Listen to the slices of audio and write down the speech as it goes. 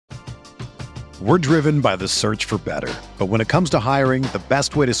We're driven by the search for better. But when it comes to hiring, the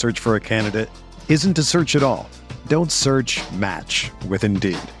best way to search for a candidate isn't to search at all. Don't search, match with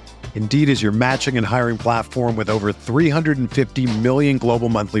Indeed. Indeed is your matching and hiring platform with over 350 million global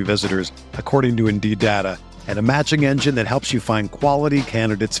monthly visitors, according to Indeed data, and a matching engine that helps you find quality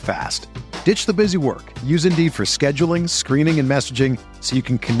candidates fast. Ditch the busy work. Use Indeed for scheduling, screening, and messaging so you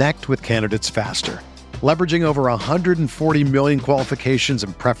can connect with candidates faster. Leveraging over 140 million qualifications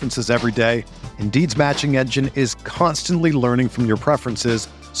and preferences every day, Indeed's matching engine is constantly learning from your preferences,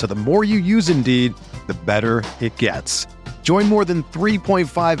 so the more you use Indeed, the better it gets. Join more than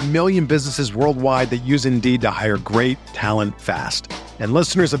 3.5 million businesses worldwide that use Indeed to hire great talent fast. And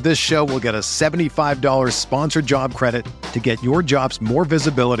listeners of this show will get a $75 sponsored job credit to get your jobs more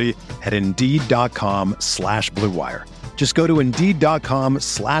visibility at Indeed.com/Blue Wire. Just go to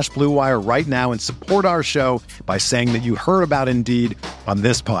Indeed.com/Blue Wire right now and support our show by saying that you heard about Indeed on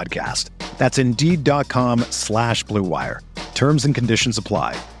this podcast. That's Indeed.com/Blue Wire. Terms and conditions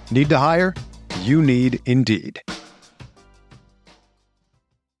apply. Need to hire? You need Indeed.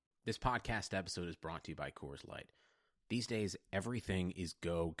 This podcast episode is brought to you by Coors Light. These days, everything is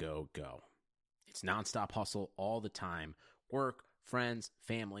go, go, go. It's nonstop hustle all the time. Work, friends,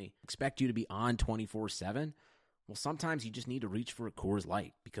 family, expect you to be on 24/7. Well, sometimes you just need to reach for a Coors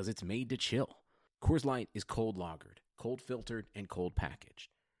Light because it's made to chill. Coors Light is cold lagered, cold filtered, and cold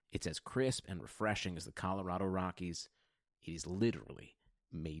packaged. It's as crisp and refreshing as the Colorado Rockies. It is literally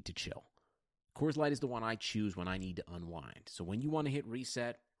made to chill. Coors Light is the one I choose when I need to unwind. So when you want to hit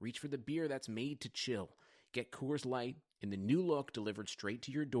reset, reach for the beer that's made to chill. Get Coors Light in the new look delivered straight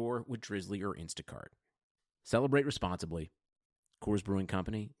to your door with Drizzly or Instacart. Celebrate responsibly. Coors Brewing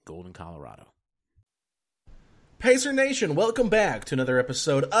Company, Golden, Colorado. Pacer Nation, welcome back to another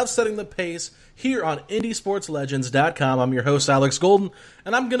episode of Setting the Pace here on IndySportsLegends.com. I'm your host, Alex Golden,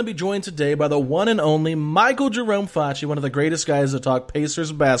 and I'm going to be joined today by the one and only Michael Jerome Facci, one of the greatest guys to talk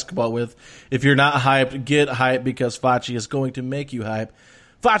Pacers basketball with. If you're not hyped, get hyped because Facci is going to make you hype.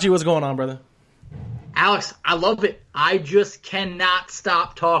 Facci, what's going on, brother? Alex, I love it. I just cannot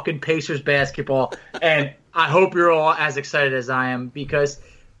stop talking Pacers basketball, and I hope you're all as excited as I am because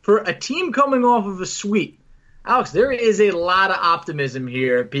for a team coming off of a sweep, Alex, there is a lot of optimism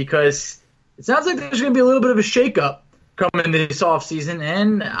here because it sounds like there's going to be a little bit of a shakeup coming this offseason,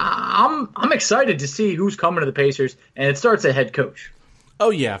 and I'm excited to see who's coming to the Pacers, and it starts at head coach.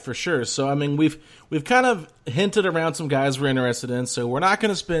 Oh, yeah, for sure. So, I mean, we've kind of hinted around some guys we're interested in, so we're not going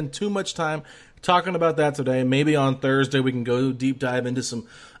to spend too much time talking about that today. Maybe on Thursday we can go deep dive into some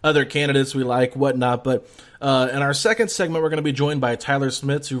other candidates we like, whatnot. But in our second segment, we're going to be joined by Tyler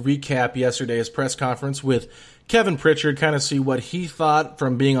Smith to recap yesterday's press conference with Kevin Pritchard, kind of see what he thought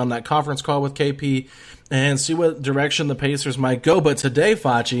from being on that conference call with KP and see what direction the Pacers might go. But today,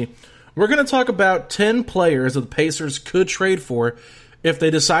 Facci, we're going to talk about 10 players that the Pacers could trade for if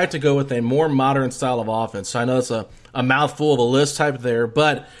they decide to go with a more modern style of offense. So I know it's a mouthful of a list type there,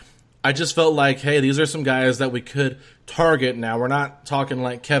 but I just felt like, hey, these are some guys that we could target now. We're not talking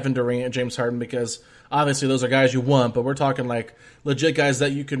like Kevin Durant, James Harden, because obviously those are guys you want, but we're talking like legit guys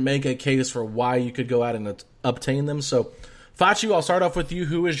that you could make a case for why you could go out and obtain them. So, Facci, I'll start off with you.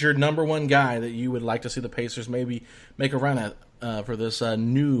 Who is your number one guy that you would like to see the Pacers maybe make a run at for this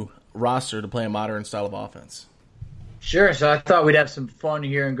new roster to play a modern style of offense? Sure, so I thought we'd have some fun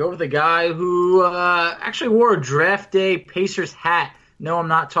here and go with a guy who actually wore a draft day Pacers hat. No, I'm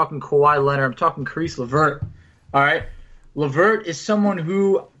not talking Kawhi Leonard. I'm talking Caris LeVert. All right? LeVert is someone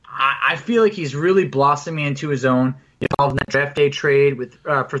who I feel like he's really blossoming into his own. Involved in that draft day trade with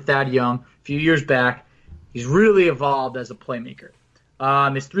for Thad Young a few years back. He's really evolved as a playmaker.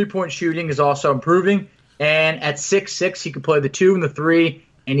 His three-point shooting is also improving. And at 6'6", he can play the 2 and the 3,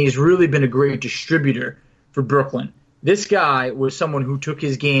 and he's really been a great distributor for Brooklyn. This guy was someone who took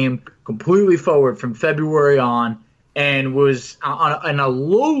his game completely forward from February on and was on a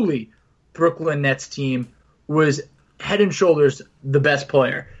lowly Brooklyn Nets team, was head and shoulders the best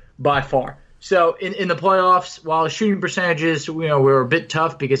player by far. So in the playoffs, while his shooting percentages were a bit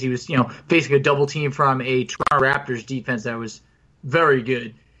tough because he was facing a double team from a Toronto Raptors defense that was very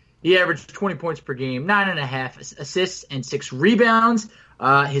good, he averaged 20 points per game, 9.5 assists, and 6 rebounds.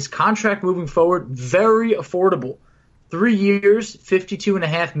 His contract moving forward, very affordable. 3 years,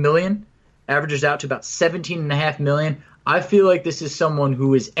 $52.5 million, averages out to about $17.5 million. I feel like this is someone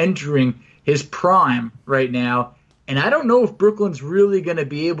who is entering his prime right now, and I don't know if Brooklyn's really going to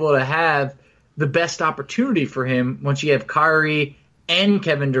be able to have the best opportunity for him once you have Kyrie and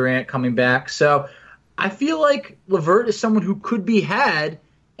Kevin Durant coming back. So I feel like LeVert is someone who could be had,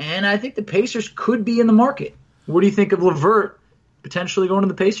 and I think the Pacers could be in the market. What do you think of LeVert potentially going to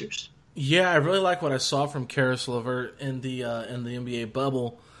the Pacers? Yeah, I really like what I saw from Karis LeVert in the NBA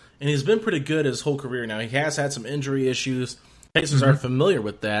bubble, and he's been pretty good his whole career. Now he has had some injury issues. Pacers are familiar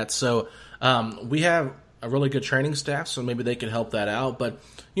with that, so we have a really good training staff, so maybe they can help that out. But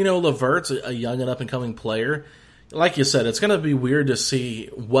LeVert's a young and up and coming player. Like you said, it's going to be weird to see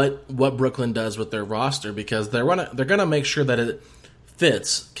what Brooklyn does with their roster because they're going to make sure that it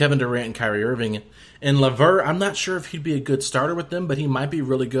fits Kevin Durant and Kyrie Irving. And LeVert, I'm not sure if he'd be a good starter with them, but he might be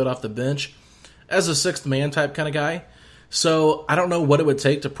really good off the bench as a sixth man type kind of guy. So I don't know what it would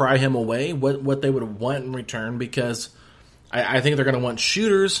take to pry him away, what they would want in return, because I think they're going to want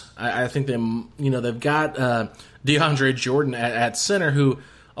shooters. I think they've got DeAndre Jordan at center, who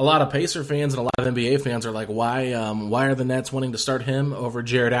a lot of Pacer fans and a lot of NBA fans are like, why are the Nets wanting to start him over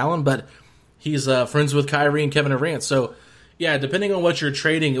Jared Allen? But he's friends with Kyrie and Kevin Durant, so. Yeah, depending on what you're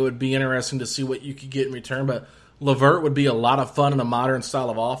trading, it would be interesting to see what you could get in return. But LeVert would be a lot of fun in a modern style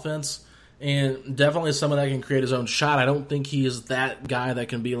of offense, and definitely someone that can create his own shot. I don't think he is that guy that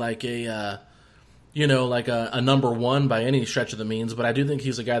can be like a number one by any stretch of the means. But I do think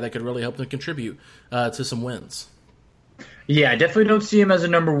he's a guy that could really help them contribute to some wins. Yeah, I definitely don't see him as a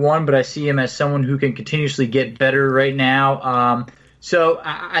number one, but I see him as someone who can continuously get better right now. So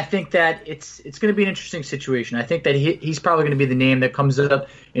I think that it's going to be an interesting situation. I think that he's probably going to be the name that comes up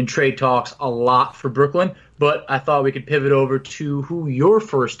in trade talks a lot for Brooklyn. But I thought we could pivot over to who your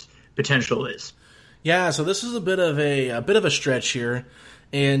first potential is. Yeah, so this is a bit of a stretch here,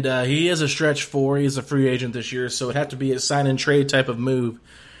 and he is a stretch four. He's a free agent this year, so it'd have to be a sign and trade type of move.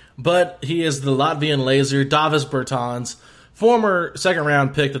 But he is the Latvian laser, Davis Bertans, former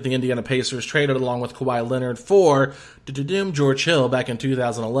second-round pick that the Indiana Pacers traded along with Kawhi Leonard for George Hill back in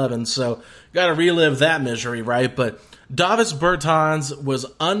 2011. So got to relive that misery, right? But Davis Bertans was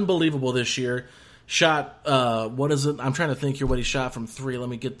unbelievable this year. Shot, what is it? I'm trying to think here what he shot from three. Let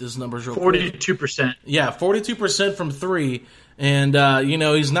me get these numbers real quick. 42%. Yeah, 42% from three. And,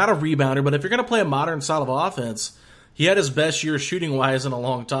 he's not a rebounder, but if you're going to play a modern style of offense, he had his best year shooting-wise in a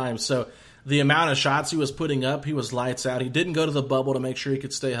long time. So the amount of shots he was putting up, he was lights out. He didn't go to the bubble to make sure he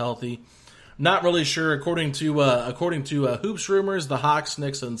could stay healthy. Not really sure. According to Hoops Rumors, the Hawks,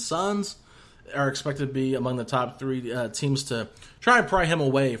 Knicks, and Suns are expected to be among the top three teams to try and pry him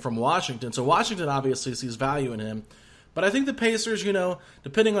away from Washington. So Washington obviously sees value in him. But I think the Pacers,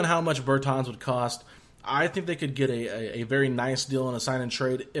 depending on how much Bertans would cost, I think they could get a very nice deal on a sign and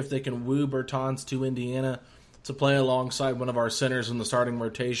trade if they can woo Bertans to Indiana to play alongside one of our centers in the starting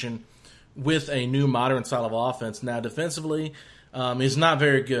rotation with a new modern style of offense. Now, defensively, he's not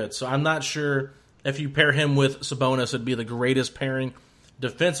very good, so I'm not sure if you pair him with Sabonis, it'd be the greatest pairing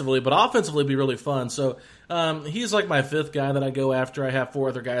defensively, but offensively it'd be really fun. So he's like my fifth guy that I go after. I have four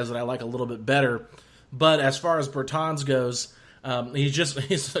other guys that I like a little bit better, but as far as Bertans goes,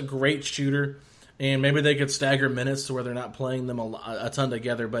 he's a great shooter, and maybe they could stagger minutes to where they're not playing them a ton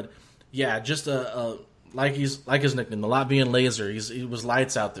together. But yeah, just like his nickname, the Latvian laser. He was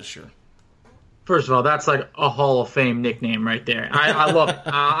lights out this year. First of all, that's like a Hall of Fame nickname right there. I love it.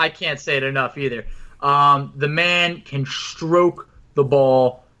 I can't say it enough either. The man can stroke the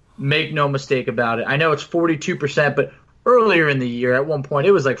ball, make no mistake about it. I know it's 42%, but earlier in the year, at one point,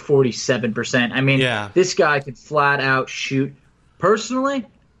 it was like 47%. I mean, This guy can flat out shoot. Personally,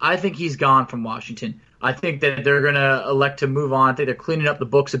 I think he's gone from Washington. I think that they're going to elect to move on. I think they're cleaning up the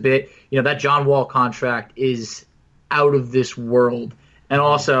books a bit. That John Wall contract is out of this world. And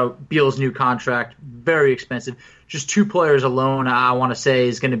also, Beal's new contract, very expensive. Just two players alone, I want to say,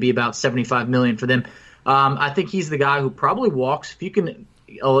 is going to be about $75 million for them. I think he's the guy who probably walks. If you can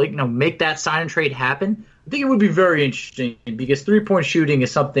make that sign and trade happen, I think it would be very interesting because three-point shooting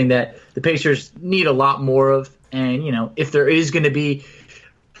is something that the Pacers need a lot more of. And, if there is going to be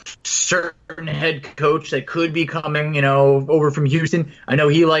certain head coach that could be coming, over from Houston, I know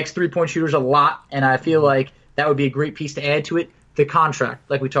he likes three-point shooters a lot, and I feel like that would be a great piece to add to it. The contract,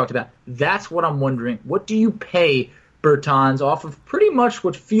 like we talked about, that's what I'm wondering. What do you pay Bertans off of pretty much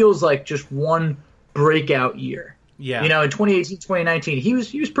what feels like just one breakout year? Yeah. In 2018, 2019, he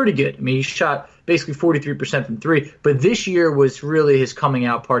was pretty good. I mean, he shot basically 43% from three, but this year was really his coming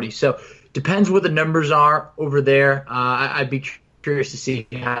out party. So depends what the numbers are over there. I'd be curious to see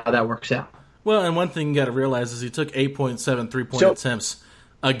how that works out. Well, and one thing you got to realize is he took 8.7 3-point attempts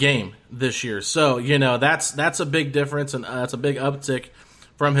a game this year. So, that's a big difference, and that's a big uptick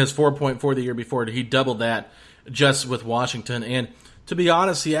from his 4.4 the year before. He doubled that just with Washington. And to be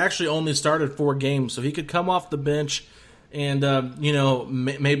honest, he actually only started 4 games, so he could come off the bench and,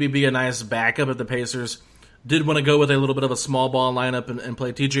 maybe be a nice backup if the Pacers did want to go with a little bit of a small ball lineup and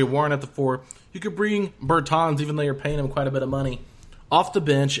play T.J. Warren at the 4. You could bring Bertans, even though you're paying him quite a bit of money, off the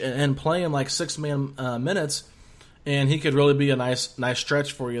bench and play him like 6-man minutes, and he could really be a nice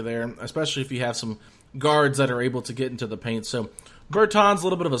stretch for you there, especially if you have some guards that are able to get into the paint. So Bertans, a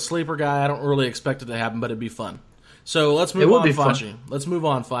little bit of a sleeper guy. I don't really expect it to happen, but it'd be fun. So let's move on, Facci. Let's move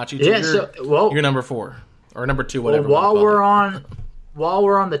on, Facci. You're number 4 or number 2, whatever. While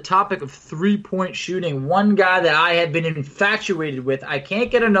we're on the topic of 3-point shooting, one guy that I have been infatuated with, I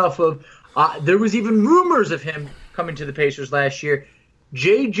can't get enough of. There was even rumors of him coming to the Pacers last year.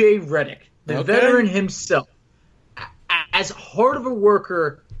 J.J. Redick, the veteran himself, as hard of a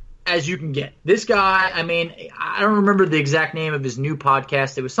worker as you can get. This guy, I mean, I don't remember the exact name of his new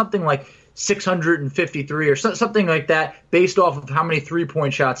podcast. It was something like 653 or something like that, based off of how many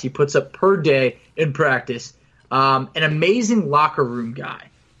 3-point shots he puts up per day in practice. An amazing locker room guy.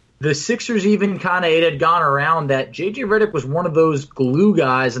 The Sixers even it had gone around that J.J. Redick was one of those glue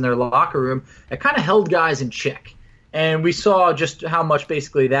guys in their locker room that kind of held guys in check. And we saw just how much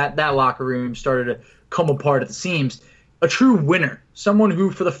basically that locker room started to come apart at the seams. A true winner. Someone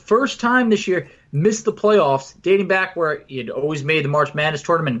who, for the first time this year, missed the playoffs, dating back where he had always made the March Madness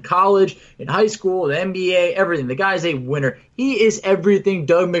tournament in college, in high school, the NBA, everything. The guy's a winner. He is everything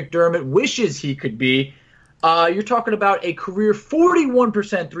Doug McDermott wishes he could be. You're talking about a career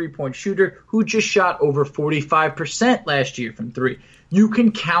 41% three-point shooter who just shot over 45% last year from three. You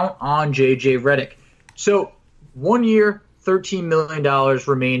can count on J.J. Redick. So 1 year, $13 million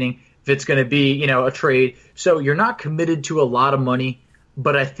remaining if it's going to be, a trade. So you're not committed to a lot of money,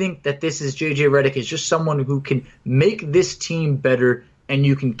 but I think that this is J.J. Redick is just someone who can make this team better, and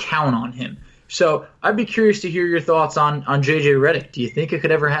you can count on him. So I'd be curious to hear your thoughts on J.J. Redick. Do you think it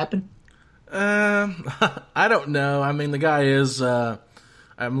could ever happen? I don't know. I mean, the guy is, I'm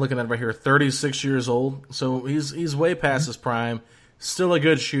looking at it right here, 36 years old. So he's way past his prime. Still a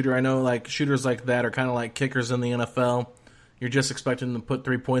good shooter. I know like shooters like that are kind of like kickers in the NFL. You're just expecting them to put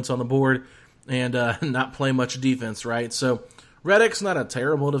 3 points on the board and not play much defense, right? So Redick's not a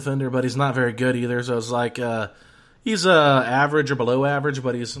terrible defender, but he's not very good either. So it's like he's average or below average,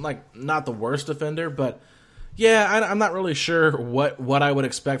 but he's like not the worst defender. But yeah, I'm not really sure what I would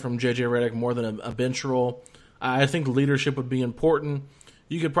expect from J.J. Redick more than a bench role. I think leadership would be important.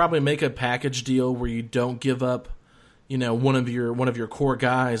 You could probably make a package deal where you don't give up, one of your core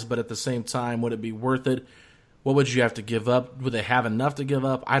guys, but at the same time, would it be worth it? What would you have to give up? Would they have enough to give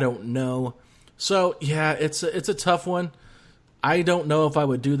up? I don't know. So yeah, it's a tough one. I don't know if I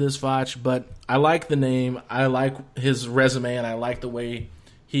would do this, Foch, but I like the name. I like his resume, and I like the way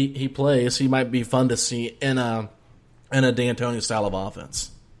he plays. He might be fun to see in a D'Antoni style of offense.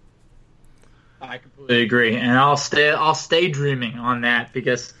 I completely agree, and I'll stay dreaming on that,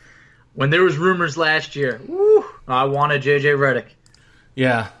 because when there was rumors last year, I wanted J.J. Redick.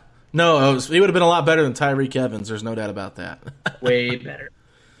 Yeah. No, he would have been a lot better than Tyreke Evans. There's no doubt about that. Way better.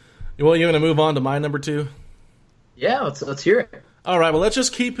 Well, you want to move on to my number 2? Yeah, let's hear it. All right, well, let's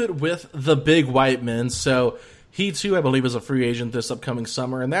just keep it with the big white men. So he, too, I believe, is a free agent this upcoming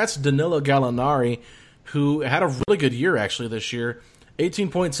summer, and that's Danilo Gallinari, who had a really good year, actually, this year.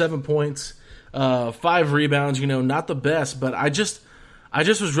 18.7 points, 5 rebounds, not the best, but I just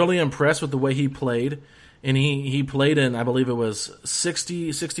was really impressed with the way he played. And he played in, I believe it was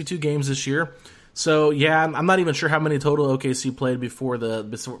 62 games this year. So, yeah, I'm not even sure how many total OKC played before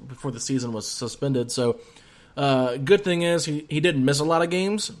the season was suspended. So, good thing is he didn't miss a lot of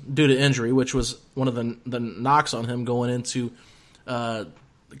games due to injury, which was one of the knocks on him going into a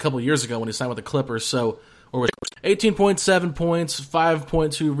couple of years ago when he signed with the Clippers. So, 18.7 points,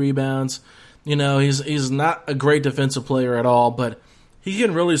 5.2 rebounds. He's not a great defensive player at all, but he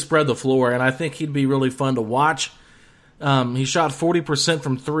can really spread the floor, and I think he'd be really fun to watch. He shot 40%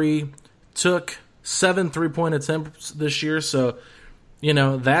 from 3, took 7 3-point attempts this year, so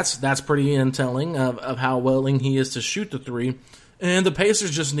that's pretty telling of how willing he is to shoot the 3. And the Pacers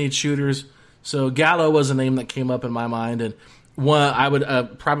just need shooters, so Gallo was a name that came up in my mind, and I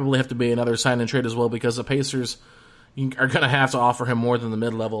would probably have to be another sign and trade as well, because the Pacers are going to have to offer him more than the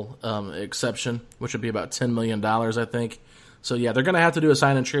mid-level exception, which would be about $10 million, I think. So, yeah, they're going to have to do a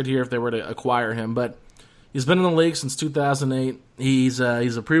sign-and trade here if they were to acquire him. But he's been in the league since 2008. He's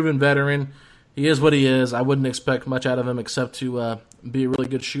a proven veteran. He is what he is. I wouldn't expect much out of him except to be a really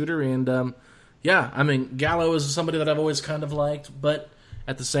good shooter. And, Gallo is somebody that I've always kind of liked. But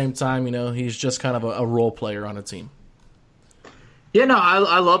at the same time, he's just kind of a role player on a team. Yeah, no,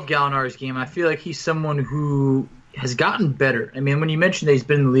 I love Gallinari's game. I feel like he's someone who has gotten better. I mean, when you mentioned that he's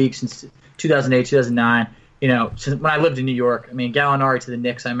been in the league since 2008, 2009, since when I lived in New York, Gallinari to the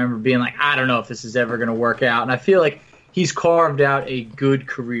Knicks, I remember being like, I don't know if this is ever going to work out. And I feel like he's carved out a good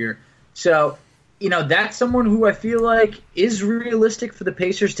career. So that's someone who I feel like is realistic for the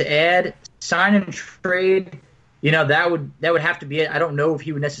Pacers to add, sign and trade. That would have to be it. I don't know if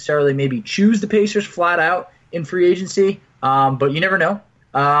he would necessarily maybe choose the Pacers flat out in free agency, but you never know.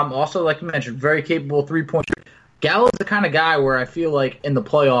 Also, like you mentioned, very capable three-point shooter. Gallo's the kind of guy where I feel like in the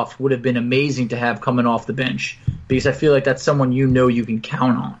playoffs would have been amazing to have coming off the bench because I feel like that's someone you can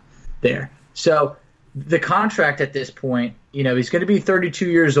count on there. So the contract at this point, he's going to be 32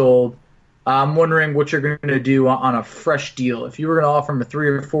 years old. I'm wondering what you're going to do on a fresh deal. If you were going to offer him a 3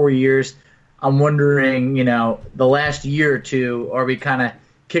 or 4 years, I'm wondering, the last year or two, are we kind of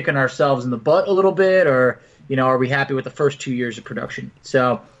kicking ourselves in the butt a little bit, or, are we happy with the first 2 years of production?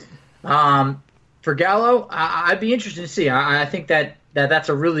 So for Gallo, I'd be interested to see. I think that's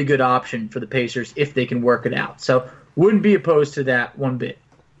a really good option for the Pacers if they can work it out. So wouldn't be opposed to that one bit.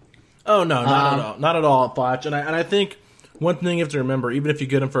 Oh, no, not at all. Not at all, Potch. And I think one thing you have to remember, even if you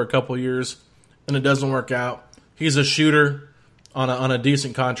get him for a couple years and it doesn't work out, he's a shooter on a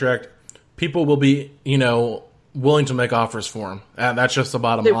decent contract. People will be, willing to make offers for him. That's just the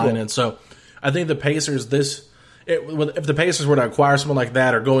bottom line. And so I think the Pacers, if the Pacers were to acquire someone like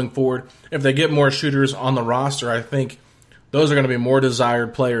that or going forward, if they get more shooters on the roster, I think those are going to be more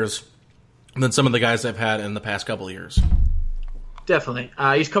desired players than some of the guys they've had in the past couple of years. Definitely.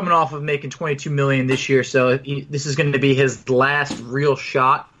 He's coming off of making $22 million this year, so this is going to be his last real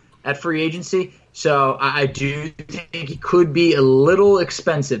shot at free agency. So I do think he could be a little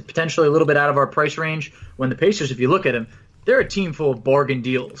expensive, potentially a little bit out of our price range. When the Pacers, if you look at them, they're a team full of bargain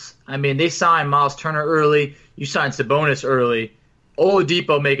deals. I mean, they signed Miles Turner early. You signed Sabonis early.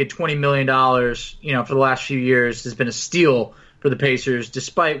 Oladipo making $20 million, for the last few years has been a steal for the Pacers,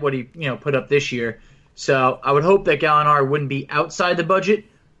 despite what he, put up this year. So I would hope that Gallinari wouldn't be outside the budget.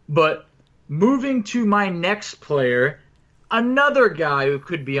 But moving to my next player, another guy who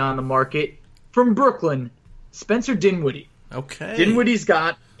could be on the market from Brooklyn, Spencer Dinwiddie. Okay. Dinwiddie's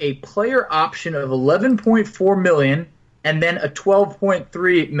got a player option of $11.4 million and then a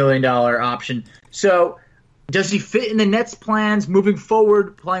 $12.3 million option. So does he fit in the Nets' plans moving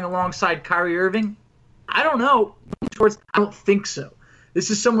forward, playing alongside Kyrie Irving? I don't know. I don't think so. This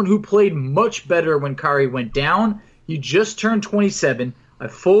is someone who played much better when Kyrie went down. He just turned 27. I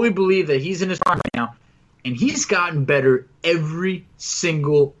fully believe that he's in his prime right now. And he's gotten better every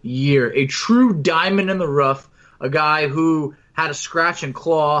single year. A true diamond in the rough. A guy who had to scratch and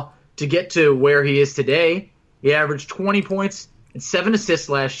claw to get to where he is today. He averaged 20 points and 7 assists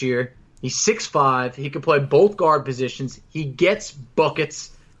last year. He's 6'5". He can play both guard positions. He gets buckets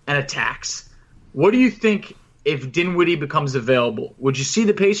and attacks. What do you think if Dinwiddie becomes available? Would you see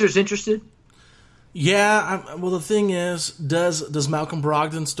the Pacers interested? Yeah, well, the thing is, does Malcolm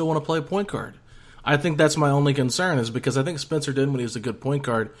Brogdon still want to play point guard? I think that's my only concern, is because I think Spencer Dinwiddie is a good point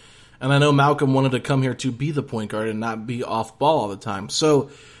guard, and I know Malcolm wanted to come here to be the point guard and not be off ball all the time.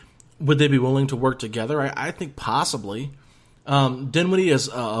 So would they be willing to work together? I think possibly. Dinwiddie is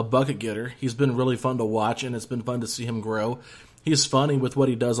a bucket getter. He's been really fun to watch, and it's been fun to see him grow. He's funny with what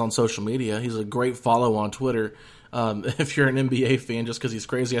he does on social media. He's a great follow on Twitter if you're an NBA fan, just because he's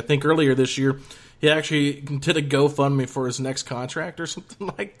crazy. I think earlier this year he actually did a GoFundMe for his next contract or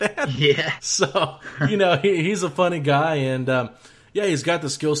something like that. Yeah. So, he's a funny guy, and he's got the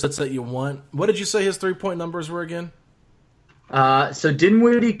skill sets that you want. What did you say his 3-point numbers were again? So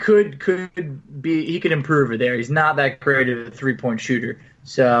Dinwiddie could be, he could improve it there. He's not that great of a 3-point shooter.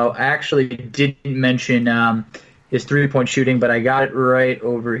 So I actually didn't mention his 3-point shooting, but I got it right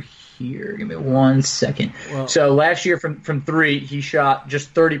over here. Give me 1 second. Well, so last year from 3, he shot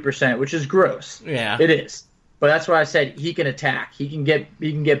just 30%, which is gross. Yeah, it is. But that's why I said he can attack. He can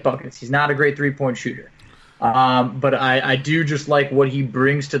get buckets. He's not a great 3-point shooter. But I do just like what he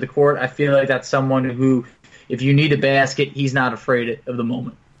brings to the court. I feel like that's someone who, if you need a basket, he's not afraid of the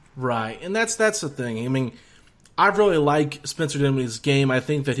moment. Right, and that's the thing. I mean, I really like Spencer Dinwiddie's game. I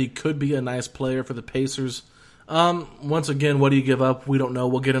think that he could be a nice player for the Pacers. Once again, what do you give up? We don't know.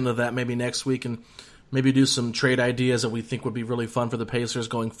 We'll get into that maybe next week and maybe do some trade ideas that we think would be really fun for the Pacers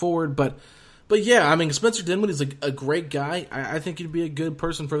going forward. But yeah, I mean, Spencer Dinwiddie's a great guy. I think he'd be a good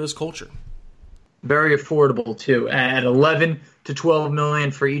person for this culture. Very affordable too, at 11 to 12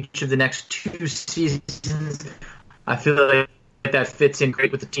 million for each of the next 2 seasons. I feel like that fits in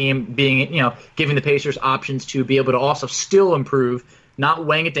great with the team being, giving the Pacers options to be able to also still improve, not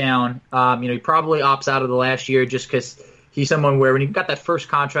weighing it down. He probably opts out of the last year just because he's someone where when he got that first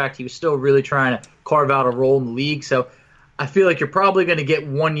contract, he was still really trying to carve out a role in the league. So I feel like you're probably going to get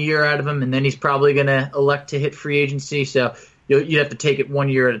 1 year out of him, and then he's probably going to elect to hit free agency. So you have to take it 1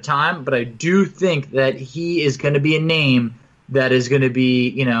 year at a time. But I do think that he is going to be a name that is going to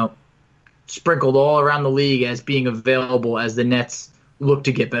be, sprinkled all around the league as being available as the Nets look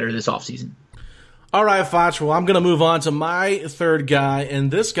to get better this offseason. All right, Foch. Well, I'm going to move on to my third guy,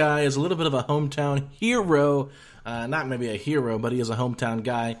 and this guy is a little bit of a hometown hero. Not maybe a hero, but he is a hometown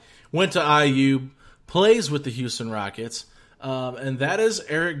guy. Went to IU, plays with the Houston Rockets, and that is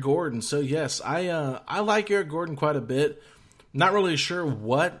Eric Gordon. So, yes, I like Eric Gordon quite a bit. Not really sure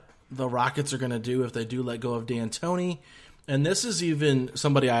what the Rockets are going to do if they do let go of D'Antoni. And this is even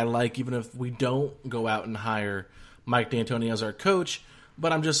somebody I like, even if we don't go out and hire Mike D'Antoni as our coach.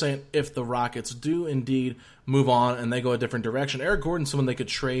 But I'm just saying, if the Rockets do indeed move on and they go a different direction, Eric Gordon's someone they could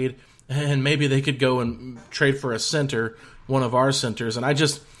trade, and maybe they could go and trade for a center, one of our centers. And I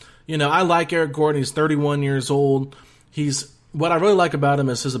just, I like Eric Gordon. He's 31 years old. What I really like about him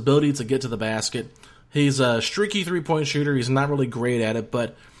is his ability to get to the basket. He's a streaky three-point shooter. He's not really great at it,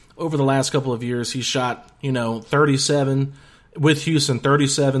 but over the last couple of years, he shot, 37 with Houston,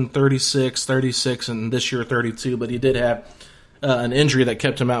 37, 36, 36, and this year 32. But he did have an injury that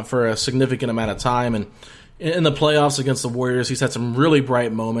kept him out for a significant amount of time. And in the playoffs against the Warriors, he's had some really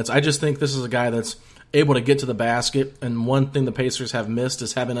bright moments. I just think this is a guy that's able to get to the basket. And one thing the Pacers have missed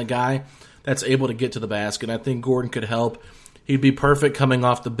is having a guy that's able to get to the basket. And I think Gordon could help. He'd be perfect coming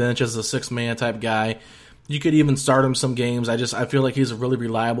off the bench as a six-man type guy. You could even start him some games. I feel like he's a really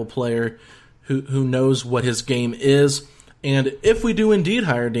reliable player who knows what his game is. And if we do indeed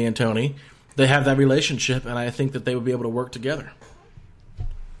hire D'Antoni, they have that relationship, and I think that they would be able to work together.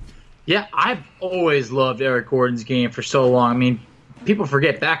 Yeah, I've always loved Eric Gordon's game for so long. I mean, people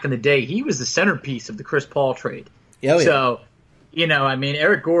forget back in the day, he was the centerpiece of the Chris Paul trade. Oh, yeah. So,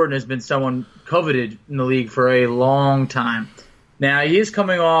 Eric Gordon has been someone coveted in the league for a long time. Now, he is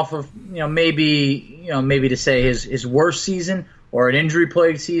coming off of, maybe to say his worst season or an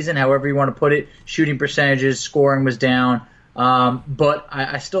injury-plagued season, however you want to put it. Shooting percentages, scoring was down. But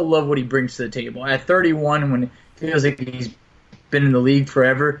I still love what he brings to the table. At 31, when it feels like he's been in the league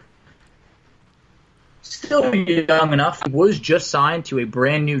forever, still young enough. He was just signed to a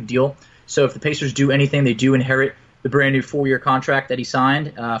brand-new deal. So if the Pacers do anything, they do inherit the brand-new 4-year contract that he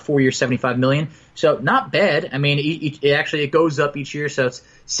signed, 4 years, $75 million. So not bad. I mean, it goes up each year, so it's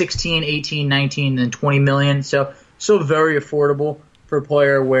 16, 18, 19, and $20 million. So very affordable for a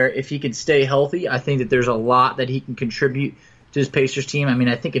player where if he can stay healthy, I think that there's a lot that he can contribute to his Pacers team. I mean,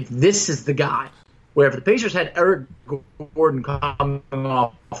 I think if this is the guy, where if the Pacers had Eric Gordon coming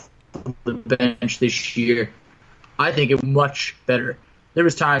off the bench this year, I think it was much better. There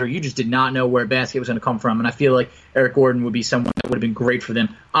was times where you just did not know where a basket was going to come from, and I feel like Eric Gordon would be someone that would have been great for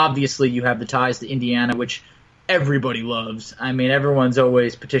them. Obviously, you have the ties to Indiana, which everybody loves. I mean, everyone's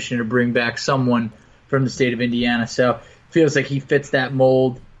always petitioning to bring back someone from the state of Indiana, so it feels like he fits that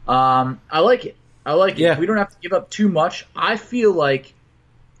mold. I like it. Yeah. We don't have to give up too much. I feel like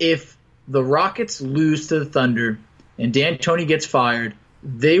if the Rockets lose to the Thunder and D'Antoni gets fired,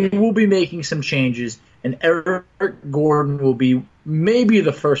 they will be making some changes, and Eric Gordon will be maybe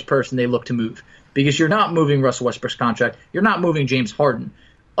the first person they look to move, because you're not moving Russell Westbrook's contract. You're not moving James Harden.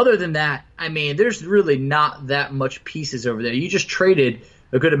 Other than that, I mean, there's really not that much pieces over there. You just traded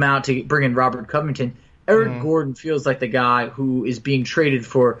a good amount to bring in Robert Covington. Eric Gordon feels like the guy who is being traded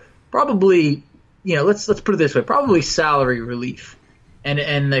for probably, let's put it this way, probably salary relief,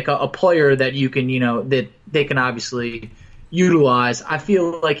 and like a player that you can, that they can obviously utilize. I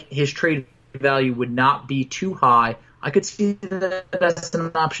feel like his trade value would not be too high. I could see that as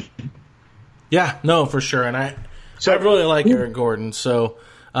an option. Yeah, no, for sure. And I really like Eric Gordon. So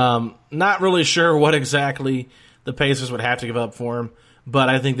not really sure what exactly the Pacers would have to give up for him, but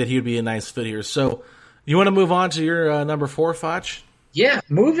I think that he would be a nice fit here. So you want to move on to your number 4, Foch? Yeah,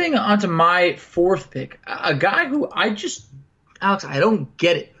 moving on to my 4th pick, a guy who Alex, I don't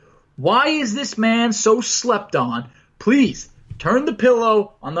get it. Why is this man so slept on? Please, turn the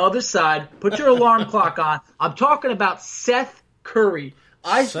pillow on the other side. Put your alarm clock on. I'm talking about Seth Curry.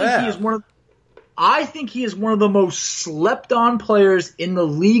 I think he is one of the most slept-on players in the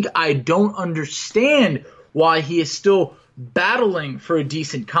league. I don't understand why he is still battling for a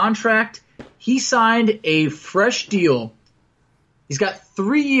decent contract. He signed a fresh deal. He's got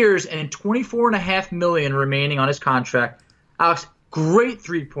 3 years and $24.5 million remaining on his contract. Alex, great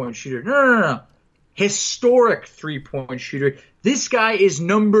three-point shooter. No. Historic three-point shooter. This guy is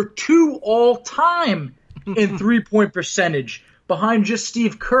number 2 all-time in three-point percentage, behind just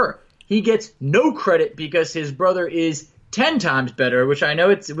Steve Kerr. He gets no credit because his brother is 10 times better, which I know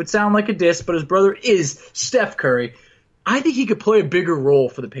it would sound like a diss, but his brother is Steph Curry. I think he could play a bigger role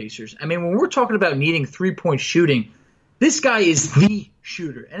for the Pacers. I mean, when we're talking about needing three-point shooting, this guy is the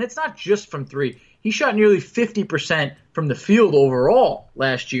shooter, and it's not just from 3. He shot nearly 50% from the field overall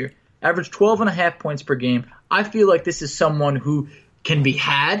last year. averaged 12.5 points per game. I feel like this is someone who can be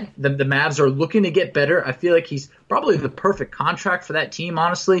had. The Mavs are looking to get better. I feel like he's probably the perfect contract for that team,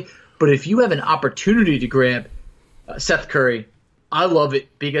 honestly. But if you have an opportunity to grab Seth Curry, I love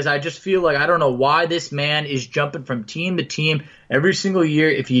it because I just feel like I don't know why this man is jumping from team to team every single year.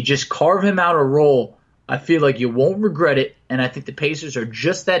 If you just carve him out a role, I feel like you won't regret it. And I think the Pacers are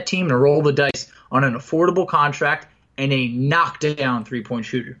just that team to roll the dice on an affordable contract and a knockdown three-point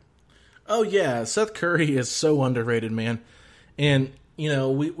shooter. Oh, yeah. Seth Curry is so underrated, man. And,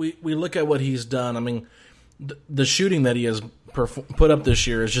 we look at what he's done. I mean, the shooting that he has put up this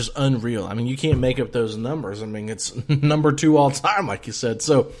year is just unreal. I mean, you can't make up those numbers. I mean, it's number 2 all time, like you said.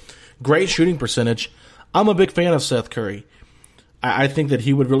 So, great shooting percentage. I'm a big fan of Seth Curry. I think that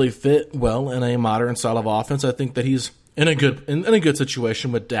he would really fit well in a modern style of offense. I think that he's in a good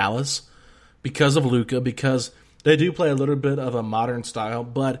situation with Dallas because of Luka, because they do play a little bit of a modern style,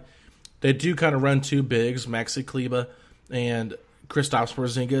 but they do kind of run 2 bigs, Maxi Kleber and Kristaps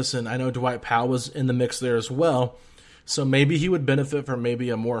Porzingis, and I know Dwight Powell was in the mix there as well. So maybe he would benefit from maybe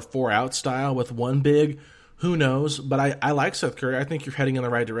a more 4-out style with 1 big. Who knows? But I like Seth Curry. I think you're heading in the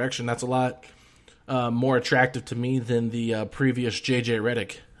right direction. That's a lot more attractive to me than the previous J.J.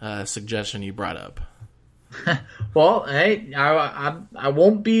 Redick suggestion you brought up. Well, hey, I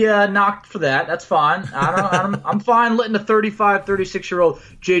won't be knocked for that. That's fine. I'm fine letting a 35, 36-year-old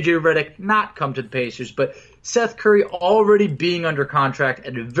J.J. Redick not come to the Pacers. But Seth Curry already being under contract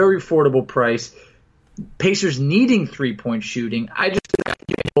at a very affordable price, Pacers needing three-point shooting, I just think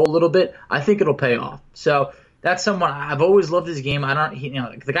a little bit. I think it'll pay off. So that's someone I've always loved his game.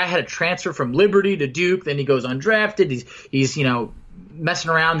 The guy had a transfer from Liberty to Duke, then he goes undrafted. He's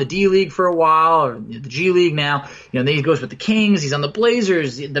messing around the D League for a while, or the G League now. Then he goes with the Kings. He's on the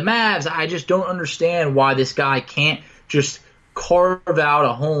Blazers, the Mavs. I just don't understand why this guy can't just carve out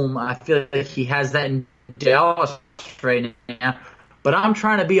a home. I feel like he has that in Dallas right now. But I'm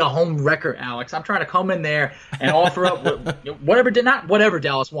trying to be a home wrecker, Alex. I'm trying to come in there and offer up not whatever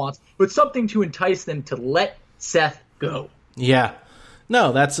Dallas wants, but something to entice them to let Seth go. Yeah,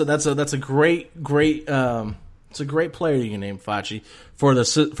 no, that's a great it's a great player you can name, Facci, for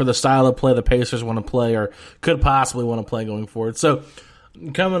the style of play the Pacers want to play or could possibly want to play going forward. So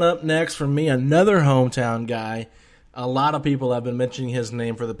coming up next for me, another hometown guy. A lot of people have been mentioning his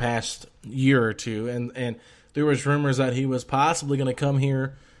name for the past year or two, and there was rumors that he was possibly going to come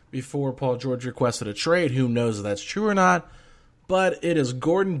here before Paul George requested a trade. Who knows if that's true or not? But it is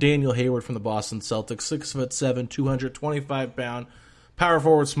Gordon Daniel Hayward from the Boston Celtics, 6'7", 225-pound, power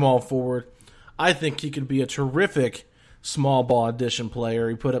forward, small forward. I think he could be a terrific small ball addition player.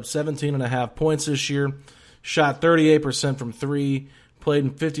 He put up 17.5 points this year, shot 38% from 3, played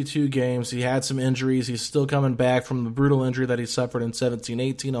in 52 games. He had some injuries. He's still coming back from the brutal injury that he suffered in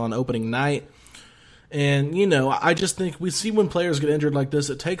 17-18 on opening night. And, I just think we see when players get injured like this,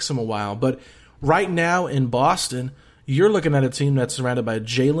 it takes them a while. But right now in Boston, you're looking at a team that's surrounded by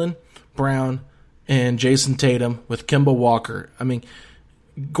Jaylen Brown and Jason Tatum with Kemba Walker. I mean,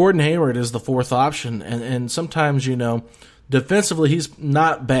 Gordon Hayward is the 4th option. And sometimes, defensively he's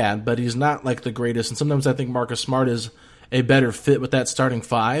not bad, but he's not like the greatest. And sometimes I think Marcus Smart is a better fit with that starting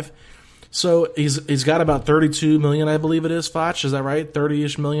 5. So he's got about $32 million, I believe it is, Foch. Is that right?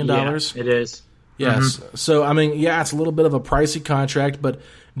 $30-ish million? Yeah, it is. Yes. Mm-hmm. So, I mean, yeah, it's a little bit of a pricey contract, but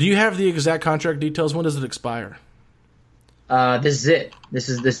do you have the exact contract details? When does it expire? This is it. This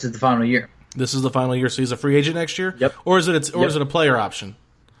is the final year. This is the final year, so he's a free agent next year? Yep. Or is it a player option?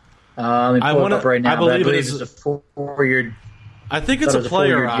 Let me pull it up right now. I believe it's a 4-year. I think it's a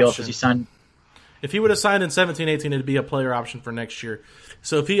player option. He signed. If he would have signed in 17-18, it'd be a player option for next year.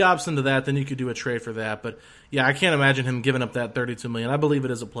 So if he opts into that, then you could do a trade for that. But, yeah, I can't imagine him giving up that $32 million. I believe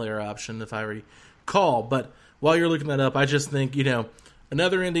it is a player option, if I recall. But while you're looking that up, I just think,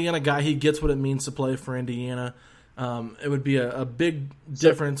 another Indiana guy, he gets what it means to play for Indiana. It would be a big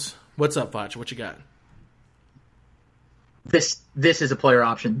difference. What's up, Foch? What you got? This is a player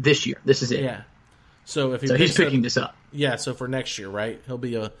option this year. This is it. Yeah. So if he's picking this up. Yeah. So for next year, right?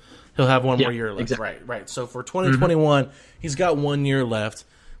 He'll have one more year left. Exactly. Right. So for 2021, he's got 1 year left,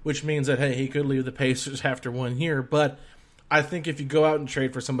 which means that he could leave the Pacers after 1 year. But I think if you go out and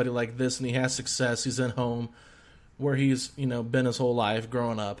trade for somebody like this and he has success, he's in home where he's been his whole life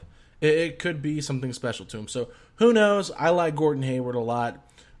growing up, it could be something special to him. So who knows? I like Gordon Hayward a lot.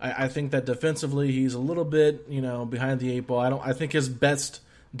 I think that defensively he's a little bit, behind the 8 ball. I think his best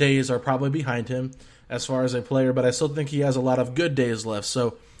days are probably behind him as far as a player, but I still think he has a lot of good days left.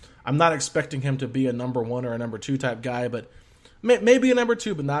 So I'm not expecting him to be a number 1 or a number 2 type guy, but maybe a number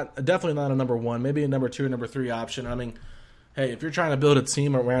 2, but definitely not a number 1. Maybe a number 2 or number 3 option. I mean, hey, if you're trying to build a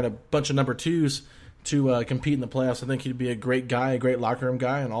team around a bunch of number twos to compete in the playoffs, I think he'd be a great guy, a great locker room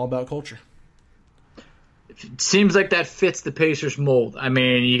guy, and all about culture. It seems like that fits the Pacers mold. I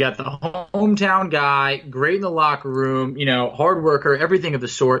mean, you got the hometown guy, great in the locker room, hard worker, everything of the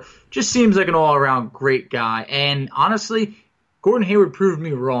sort. Just seems like an all-around great guy. And honestly, Gordon Hayward proved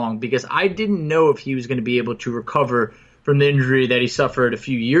me wrong because I didn't know if he was going to be able to recover from the injury that he suffered a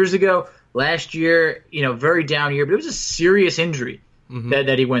few years ago. Last year, very down year, but it was a serious injury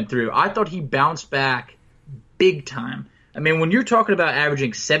that he went through. I thought he bounced back big time. I mean, when you're talking about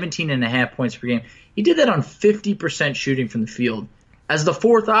averaging 17.5 points per game, he did that on 50% shooting from the field. As the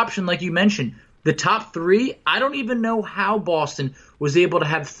fourth option, like you mentioned, the top three, I don't even know how Boston was able to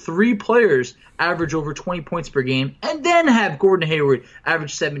have three players average over 20 points per game and then have Gordon Hayward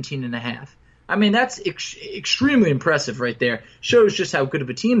average 17.5. I mean, that's extremely impressive right there. Shows just how good of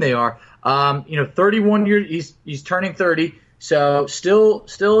a team they are. 31 years, he's turning 30, so still,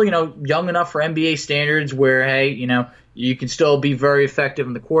 young enough for NBA standards where, hey, you can still be very effective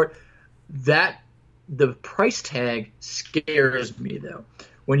in the court. The price tag scares me, though.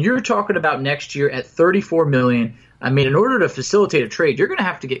 When you're talking about next year at $34 million, I mean, in order to facilitate a trade, you're going to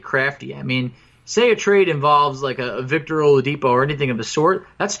have to get crafty. I mean, say a trade involves like a Victor Oladipo or anything of the sort,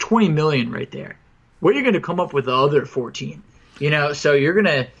 that's $20 million right there. Where are you going to come up with the other 14? So you're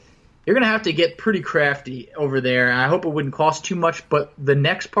gonna have to get pretty crafty over there. I hope it wouldn't cost too much, but the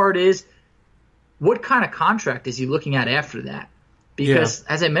next part is, what kind of contract is he looking at after that? Because,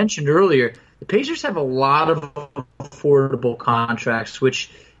 as I mentioned earlier, the Pacers have a lot of affordable contracts,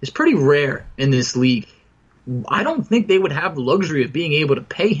 which is pretty rare in this league. I don't think they would have the luxury of being able to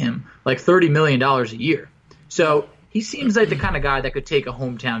pay him like $30 million a year. So he seems like the kind of guy that could take a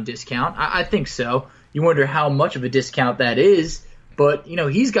hometown discount. I think so. You wonder how much of a discount that is. But,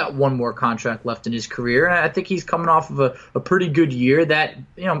 he's got one more contract left in his career, and I think he's coming off of a pretty good year that,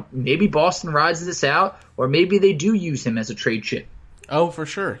 maybe Boston rides this out, or maybe they do use him as a trade chip. Oh, for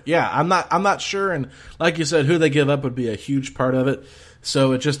sure. Yeah, I'm not sure, and like you said, who they give up would be a huge part of it.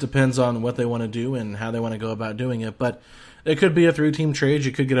 So it just depends on what they want to do and how they want to go about doing it. But it could be a 3-team trade.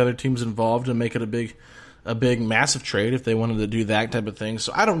 You could get other teams involved and make it a big massive trade if they wanted to do that type of thing.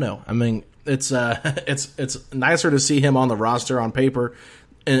 So I don't know. I mean, it's nicer to see him on the roster on paper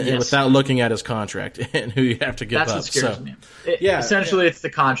and without looking at his contract and who you have to give up. That's what scares me. Essentially, it's the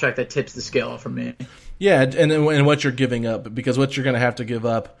contract that tips the scale for me. Yeah, and what you're giving up, because what you're going to have to give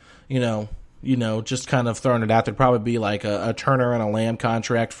up, just kind of throwing it out there, probably be like a Turner and a Lamb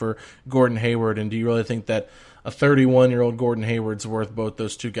contract for Gordon Hayward. And do you really think that a 31-year-old Gordon Hayward's worth both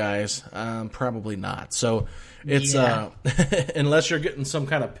those two guys? Probably not. So it's unless you're getting some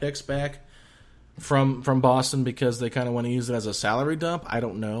kind of picks back from Boston because they kind of want to use it as a salary dump. I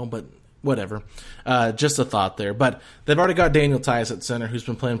don't know, but whatever. Just a thought there. But they've already got Daniel Tice at center, who's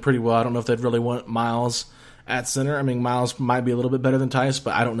been playing pretty well. I don't know if they'd really want Miles at center. I mean, Miles might be a little bit better than Tice,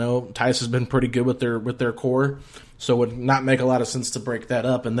 but I don't know. Tice has been pretty good with their core, so it would not make a lot of sense to break that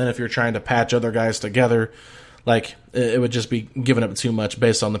up. And then if you're trying to patch other guys together, like, it would just be giving up too much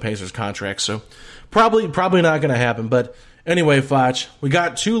based on the Pacers' contract. So probably not going to happen. But anyway, Foch, we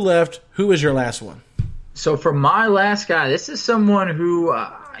got two left. Who is your last one? So for my last guy, this is someone who,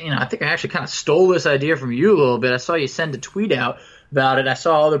 I think I actually kind of stole this idea from you a little bit. I saw you send a tweet out about it. I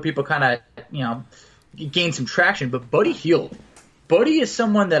saw other people kind of, gain some traction. But Buddy Hield. Buddy is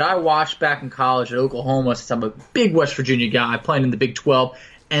someone that I watched back in college at Oklahoma since I'm a big West Virginia guy playing in the Big 12.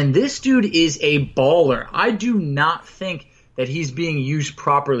 And this dude is a baller. I do not think that he's being used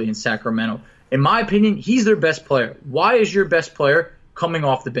properly in Sacramento. In my opinion, he's their best player. Why is your best player coming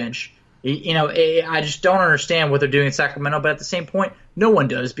off the bench? I just don't understand what they're doing in Sacramento, but at the same point, no one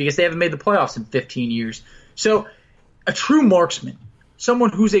does because they haven't made the playoffs in 15 years. So a true marksman,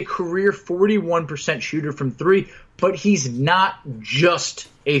 someone who's a career 41% shooter from three, but he's not just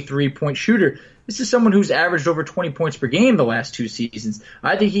a three-point shooter. This is someone who's averaged over 20 points per game the last two seasons.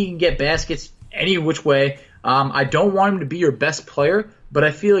 I think he can get baskets any which way. I don't want him to be your best player, but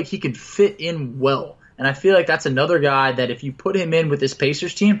I feel like he can fit in well. And I feel like that's another guy that if you put him in with this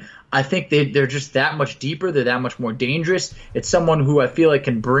Pacers team, I think they're just that much deeper. They're that much more dangerous. It's someone who I feel like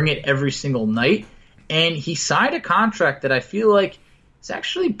can bring it every single night. And he signed a contract that I feel like is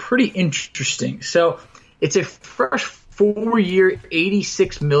actually pretty interesting. So it's a fresh 4-year,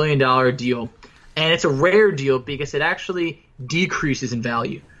 $86 million deal. And it's a rare deal because it actually decreases in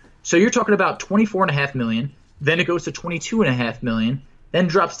value. So you're talking about $24.5 million, then it goes to $22.5 million, then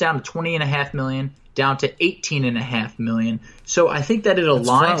drops down to $20.5 million, down to $18.5 million. So I think that it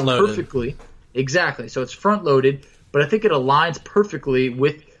aligns perfectly. Exactly. So it's front loaded, but I think it aligns perfectly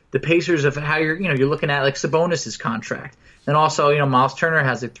with the Pacers of how you're looking at like Sabonis's contract. And also, Miles Turner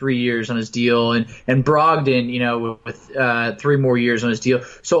has 3 years on his deal, and Brogdon, with 3 more years on his deal.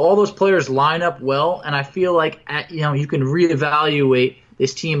 So all those players line up well, and I feel like you can reevaluate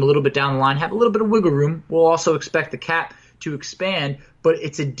this team a little bit down the line, have a little bit of wiggle room. We'll also expect the cap to expand, but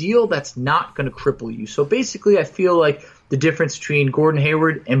it's a deal that's not going to cripple you. So basically, I feel like the difference between Gordon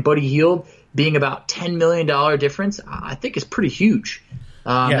Hayward and Buddy Hield being about $10 million difference, I think is pretty huge.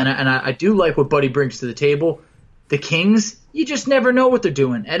 And I do like what Buddy brings to the table. The Kings, you just never know what they're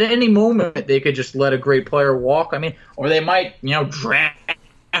doing. At any moment, they could just let a great player walk. Or they might, draft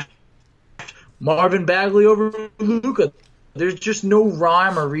Marvin Bagley over Luka. There's just no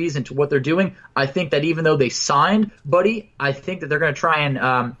rhyme or reason to what they're doing. I think that even though they signed Buddy, I think that they're going to try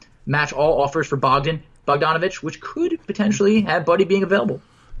and match all offers for Bogdanovich, which could potentially have Buddy being available.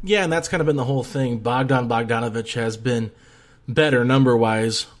 Yeah, and that's kind of been the whole thing. Bogdanovich has been better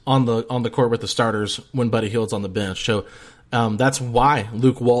number-wise on the court with the starters when Buddy Hield's on the bench. So that's why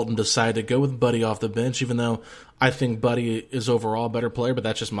Luke Walton decided to go with Buddy off the bench, even though I think Buddy is overall a better player, but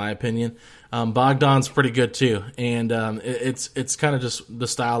that's just my opinion. Bogdan's pretty good too, and it's kind of just the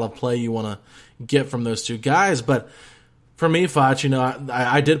style of play you want to get from those two guys. But for me, Foch,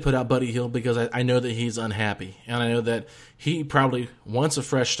 I did put out Buddy Hield because I know that he's unhappy, and I know that he probably wants a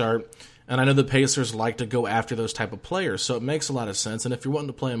fresh start, and I know the Pacers like to go after those type of players, so it makes a lot of sense. And if you're wanting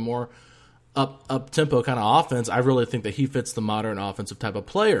to play a more up-tempo kind of offense, I really think that he fits the modern offensive type of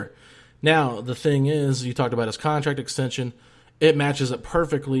player. Now, the thing is, you talked about his contract extension. It matches up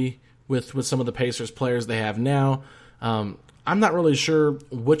perfectly with some of the Pacers players they have now. I'm not really sure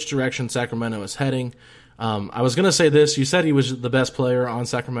which direction Sacramento is heading. I was going to say this. You said he was the best player on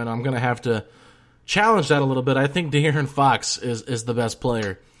Sacramento. I'm going to have to challenge that a little bit. I think De'Aaron Fox is the best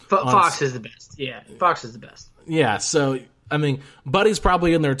player. Fox is the best. Yeah, Fox is the best. Yeah, so, Buddy's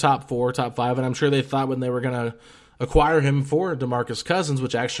probably in their top 4, top 5, and I'm sure they thought when they were going to acquire him for DeMarcus Cousins,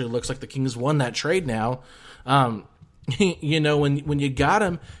 which actually looks like the Kings won that trade now. When you got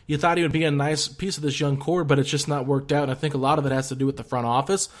him, you thought he would be a nice piece of this young core, but it's just not worked out. And I think a lot of it has to do with the front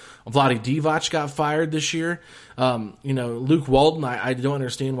office. Vlade Divac got fired this year. Luke Walton, I don't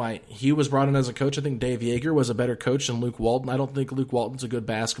understand why he was brought in as a coach. I think Dave Yeager was a better coach than Luke Walton. I don't think Luke Walton's a good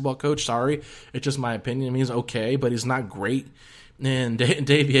basketball coach. Sorry. It's just my opinion. He's okay, but he's not great. And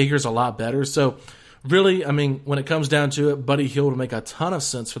Dave Yeager's a lot better. So really, when it comes down to it, Buddy Hield would make a ton of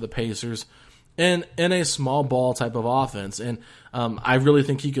sense for the Pacers in a small ball type of offense. And I really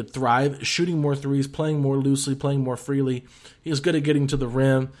think he could thrive shooting more threes, playing more loosely, playing more freely. He's good at getting to the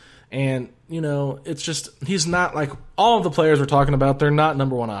rim. And, it's just he's not like all of the players we're talking about. They're not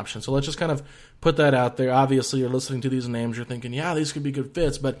number one options. So let's just kind of put that out there. Obviously, you're listening to these names. You're thinking, yeah, these could be good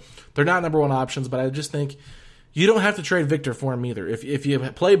fits. But they're not number one options. But I just think you don't have to trade Victor for him either. If you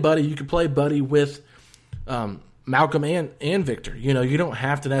play Buddy, you could play Buddy with Malcolm and Victor. You don't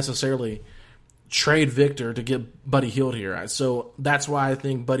have to necessarily trade Victor to get Buddy Hield here. So that's why I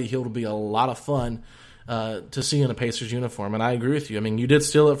think Buddy Hield will be a lot of fun to see in a Pacers uniform. And I agree with you. You did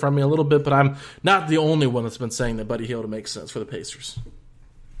steal it from me a little bit, but I'm not the only one that's been saying that Buddy Hield makes sense for the Pacers.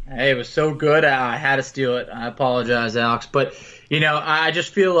 Hey, it was so good, I had to steal it. I apologize, Alex. But, I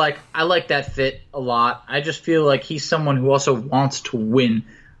just feel like I like that fit a lot. I just feel like he's someone who also wants to win.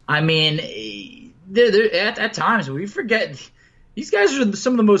 At times, we forget these guys are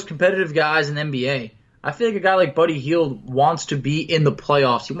some of the most competitive guys in the NBA. I feel like a guy like Buddy Hield wants to be in the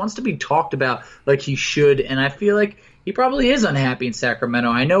playoffs. He wants to be talked about like he should, and I feel like he probably is unhappy in Sacramento.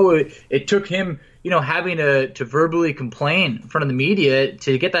 I know it took him, having to verbally complain in front of the media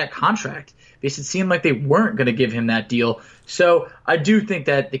to get that contract because it seemed like they weren't going to give him that deal. So I do think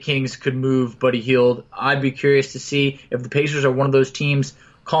that the Kings could move Buddy Hield. I'd be curious to see if the Pacers are one of those teams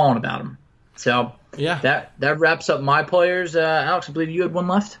calling about him. So yeah, that wraps up my players. Alex, I believe you had one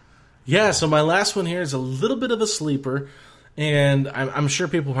left. Yeah, so my last one here is a little bit of a sleeper, and I'm sure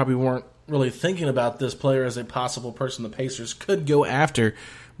people probably weren't really thinking about this player as a possible person the Pacers could go after.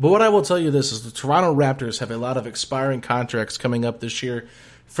 But what I will tell you this is the Toronto Raptors have a lot of expiring contracts coming up this year.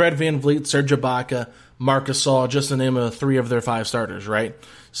 Fred VanVleet, Serge Ibaka, Marc Gasol, just to name 3 of their 5 starters, right?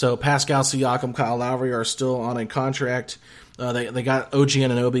 So Pascal Siakam, Kyle Lowry are still on a contract. They got OG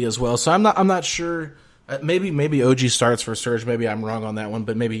Anunoby as well. So I'm not sure. Maybe OG starts for Serge. Maybe I'm wrong on that one,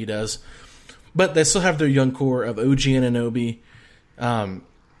 but maybe he does. But they still have their young core of OG Anunoby and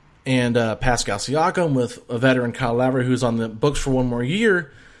Pascal Siakam with a veteran Kyle Lowry who's on the books for one more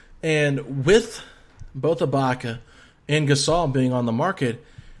year. And with both Ibaka and Gasol being on the market,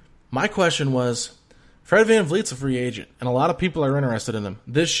 my question was, Fred VanVleet's a free agent, and a lot of people are interested in him.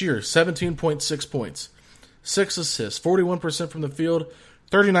 This year, 17.6 points, 6 assists, 41% from the field,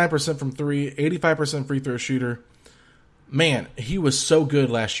 39% from 3, 85% free throw shooter. Man, he was so good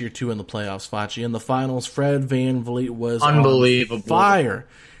last year, too, in the playoffs, Facci. In the finals, Fred VanVleet was unbelievable, on fire.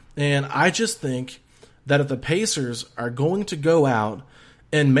 And I just think that if the Pacers are going to go out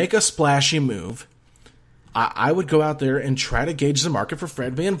and make a splashy move, I would go out there and try to gauge the market for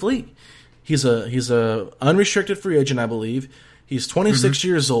Fred VanVleet. He's a unrestricted free agent, I believe. He's 26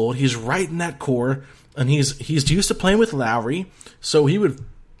 years old. He's right in that core, and he's used to playing with Lowry, so he would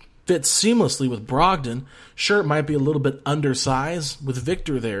fit seamlessly with Brogdon. Sure, it might be a little bit undersized with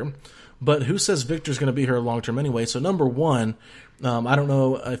Victor there, but who says Victor's going to be here long-term anyway? So number one, I don't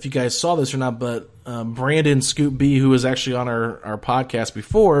know if you guys saw this or not, but Brandon Scoop B, who was actually on our podcast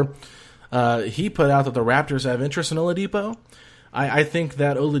before, he put out that the Raptors have interest in Oladipo. I think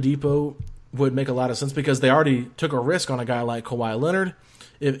that Oladipo would make a lot of sense because they already took a risk on a guy like Kawhi Leonard.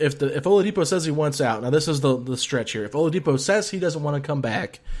 If Oladipo says he wants out, now this is the stretch here. If Oladipo says he doesn't want to come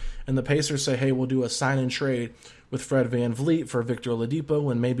back, and the Pacers say, hey, we'll do a sign and trade with Fred VanVleet for Victor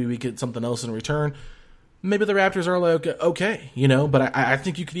Oladipo, and maybe we get something else in return, maybe the Raptors are like, okay, but I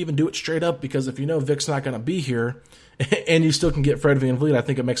think you could even do it straight up because if you know Vic's not going to be here and you still can get Fred VanVleet, I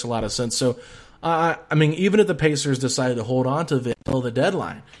think it makes a lot of sense. So, even if the Pacers decide to hold on to Vic until the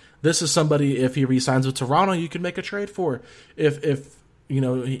deadline, this is somebody, if he re-signs with Toronto, you can make a trade for. If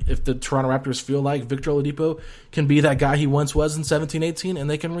the Toronto Raptors feel like Victor Oladipo can be that guy he once was in 17-18, and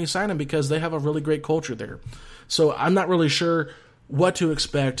they can re-sign him because they have a really great culture there. So I'm not really sure what to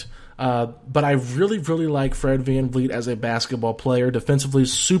expect, but I really, really like Fred VanVleet as a basketball player. Defensively,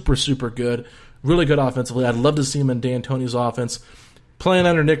 super, super good. Really good offensively. I'd love to see him in D'Antoni's offense. Playing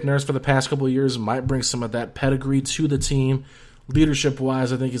under Nick Nurse for the past couple of years might bring some of that pedigree to the team.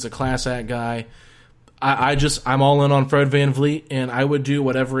 Leadership-wise, I think he's a class act guy. I'm all in on Fred VanVleet, and I would do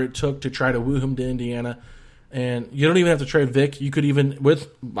whatever it took to try to woo him to Indiana. And you don't even have to trade Vic. You could even,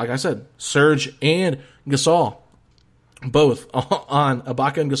 with, like I said, Serge and Gasol, both on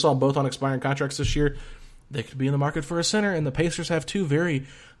Ibaka and Gasol, both on expiring contracts this year. They could be in the market for a center, and the Pacers have two very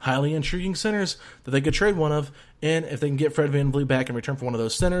highly intriguing centers that they could trade one of. And if they can get Fred VanVleet back in return for one of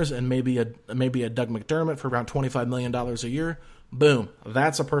those centers, and maybe a Doug McDermott for around $25 million a year, boom,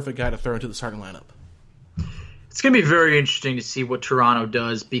 that's a perfect guy to throw into the starting lineup. It's going to be very interesting to see what Toronto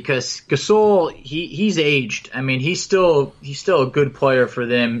does because Gasol, he's aged. I mean, he's still a good player for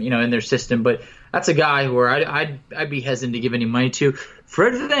them, in their system. But that's a guy who I'd be hesitant to give any money to.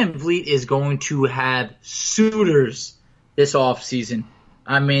 Fred VanVleet is going to have suitors this offseason.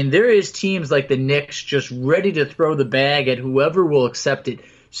 I mean, there is teams like the Knicks just ready to throw the bag at whoever will accept it.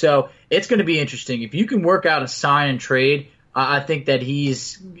 So it's going to be interesting. If you can work out a sign and trade, I think that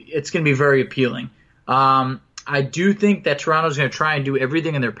it's going to be very appealing. I do think that Toronto's going to try and do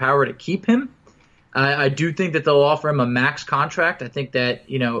everything in their power to keep him. I do think that they'll offer him a max contract. I think that,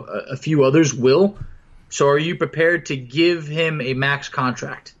 a few others will. So are you prepared to give him a max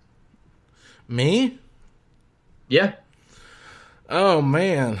contract? Me? Yeah. Oh,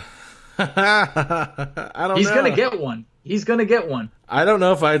 man. I don't know. He's going to get one. He's going to get one. I don't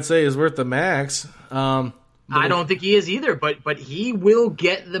know if I'd say he's worth the max. I don't think he is either, but he will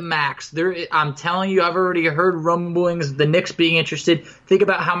get the max. I'm telling you, I've already heard rumblings, the Knicks being interested. Think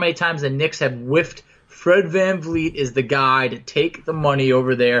about how many times the Knicks have whiffed. Fred VanVleet is the guy to take the money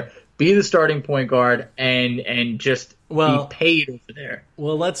over there, be the starting point guard, and just be paid over there.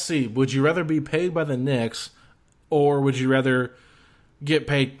 Well, let's see. Would you rather be paid by the Knicks, or would you rather get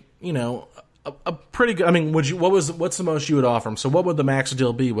paid, a pretty good. I mean, what's the most you would offer him? So what would the max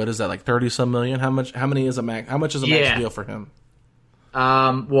deal be? What is that, like 30-some million? How much is a max deal for him?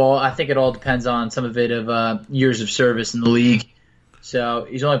 Well, I think it all depends on some of it of years of service in the league. So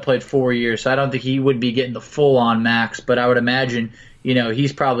he's only played 4 years, so I don't think he would be getting the full on max, but I would imagine,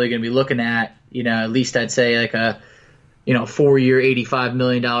 he's probably going to be looking at, at least I'd say like a 4-year, $85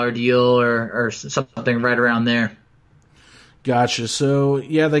 million deal or something right around there. Gotcha. So,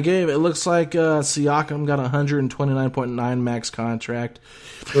 yeah, it looks like Siakam got a $129.9 max contract.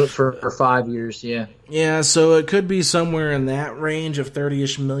 For 5 years, yeah. Yeah, so it could be somewhere in that range of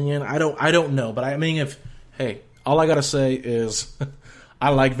 30-ish million. I don't know, but I mean, all I got to say is I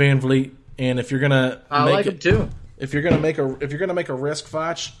like VanVleet, and if you're going to I like him too. If you're going to make a risk,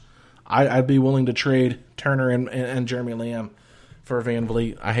 Foch, I'd be willing to trade Turner and Jeremy Lamb for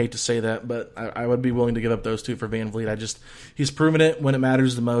VanVleet. I hate to say that, but I would be willing to give up those two for VanVleet. He's proven it when it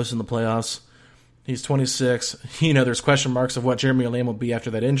matters the most in the playoffs. He's 26. There's question marks of what Jeremy Lamb will be after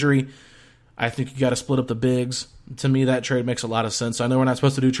that injury. I think you got to split up the bigs. To me, that trade makes a lot of sense. I know we're not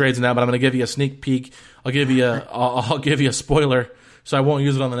supposed to do trades now, but I'm going to give you a sneak peek. I'll give you a spoiler, so I won't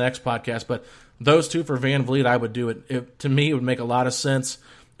use it on the next podcast. But those two for VanVleet, I would do it. To me, it would make a lot of sense.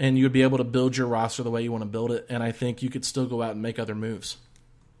 and you would be able to build your roster the way you want to build it, and I think you could still go out and make other moves.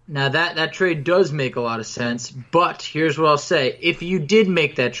 Now, that trade does make a lot of sense, but here's what I'll say. If you did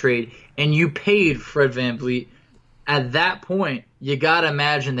make that trade and you paid Fred VanVleet, at that point, you got to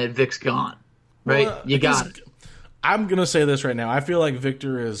imagine that Vic's gone, right? Well, you got it. I'm going to say this right now. I feel like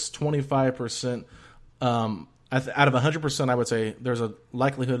Victor is 25%. Out of 100%, I would say there's a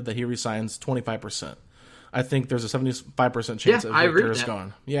likelihood that he resigns 25%. I think there's a 75% chance that Victor is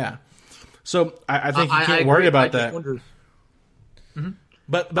gone. Yeah. So I think you can't worry about that. Mm-hmm.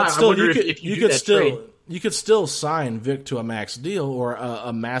 But still, you could still sign Vic to a max deal or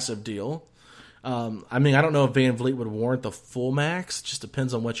a massive deal. I mean, I don't know if VanVleet would warrant the full max. It just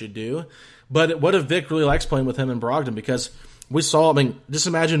depends on what you do. But what if Vic really likes playing with him in Brogdon? Because we saw, I mean, just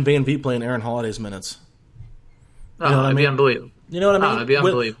imagine VanVleet playing Aaron Holiday's minutes. You know it'd be unbelievable. You know what I mean? It'd be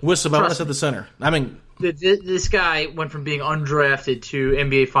unbelievable. With Sabonis at the center. I mean, this guy went from being undrafted to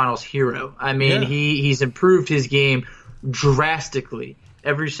NBA Finals hero. I mean, he's improved his game drastically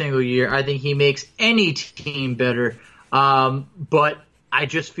every single year. I think he makes any team better. But I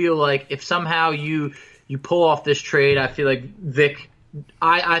just feel like if somehow you pull off this trade, I feel like Vic,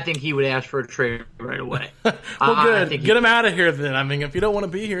 I think he would ask for a trade right away. Well, good. Get him out of here then. I mean, if you don't want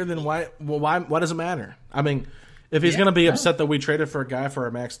to be here, then why does it matter? I mean, if he's going to be upset that we traded for a guy for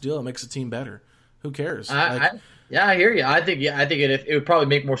a max deal, it makes the team better. Who cares? I hear you. I think it would probably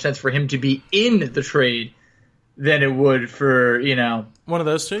make more sense for him to be in the trade than it would for, one of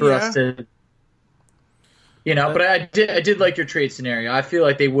those two, for us to, but I did like your trade scenario. I feel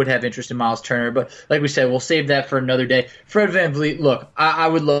like they would have interest in Miles Turner, but like we said, we'll save that for another day. Fred VanVleet, look, I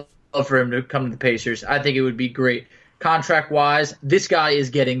would love for him to come to the Pacers. I think it would be great. Contract-wise, this guy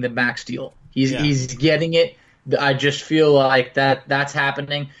is getting the max deal. He's getting it. I just feel like that's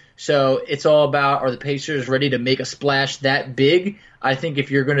happening. So it's all about, are the Pacers ready to make a splash that big? I think if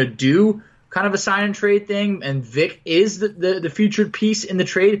you're going to do kind of a sign and trade thing and Vic is the featured piece in the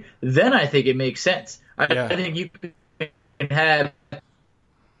trade, then I think it makes sense. I think you can have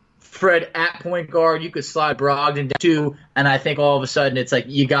Fred at point guard. You could slide Brogdon down too, and I think all of a sudden it's like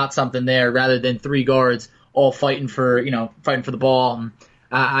you got something there rather than three guards all fighting for the ball. And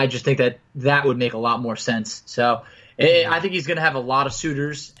I just think that would make a lot more sense. So I think he's going to have a lot of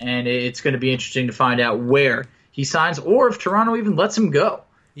suitors, and it's going to be interesting to find out where he signs or if Toronto even lets him go.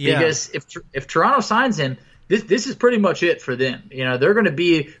 Yeah. Because if Toronto signs him, this is pretty much it for them. They're going to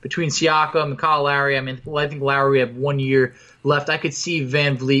be between Siakam and Kyle Lowry. I mean, I think Lowry have 1 year left. I could see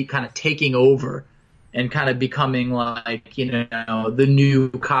VanVleet kind of taking over and kind of becoming like, the new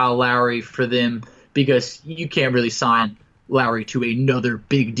Kyle Lowry for them, because you can't really sign Lowry to another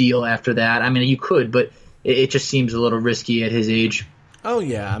big deal after that. I mean, you could, but it just seems a little risky at his age. Oh,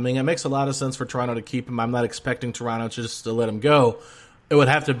 yeah. I mean, it makes a lot of sense for Toronto to keep him. I'm not expecting Toronto just to let him go. It would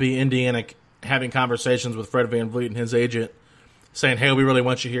have to be Indiana having conversations with Fred VanVleet and his agent saying, hey, we really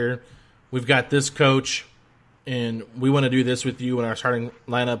want you here. We've got this coach, and we want to do this with you in our starting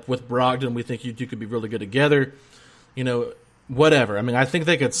lineup with Brogdon. We think you two could be really good together. Whatever. I mean, I think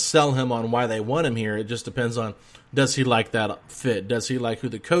they could sell him on why they want him here. It just depends on, does he like that fit? Does he like who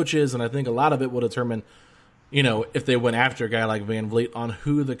the coach is? And I think a lot of it will determine, if they went after a guy like VanVleet on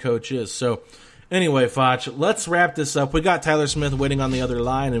who the coach is. So, anyway, Foch, let's wrap this up. We got Tyler Smith waiting on the other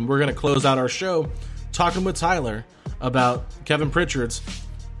line, and we're going to close out our show talking with Tyler about Kevin Pritchard's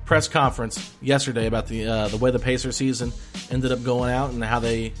press conference yesterday about the way the Pacers season ended up going out and how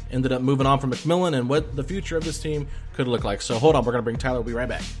they ended up moving on from McMillan and what the future of this team could look like. So hold on, we're going to bring Tyler. We'll be right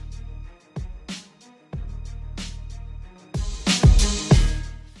back.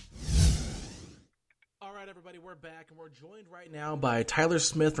 All right, everybody, we're back, and we're joined right now by Tyler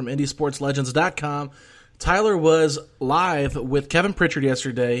Smith from IndySportsLegends.com. Tyler was live with Kevin Pritchard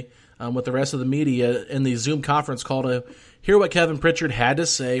yesterday with the rest of the media in the Zoom conference call to hear what Kevin Pritchard had to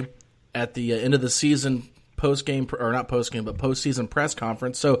say at the end of the season postseason press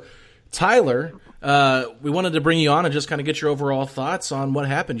conference. So, Tyler, we wanted to bring you on and just kind of get your overall thoughts on what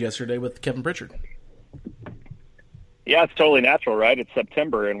happened yesterday with Kevin Pritchard. Yeah, it's totally natural, right? It's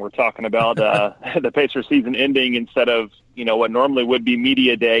September, and we're talking about the Pacers season ending instead of, what normally would be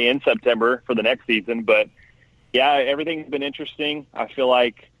media day in September for the next season. But, yeah, everything's been interesting. I feel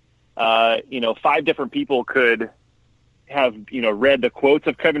like, 5 different people could have, read the quotes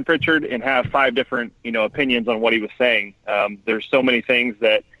of Kevin Pritchard and have 5 different, opinions on what he was saying. There's so many things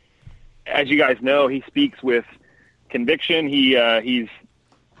that, as you guys know, he speaks with conviction. He's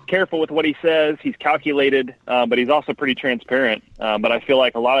careful with what he says. He's calculated, but he's also pretty transparent. But I feel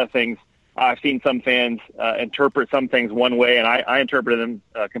like a lot of things, I've seen some fans interpret some things one way, and I interpreted them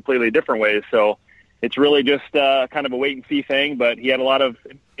completely different ways. So it's really just kind of a wait-and-see thing, but he had a lot of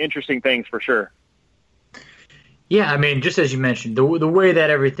interesting things for sure. Yeah, I mean, just as you mentioned, the way that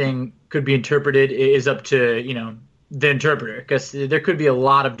everything could be interpreted is up to, the interpreter, because there could be a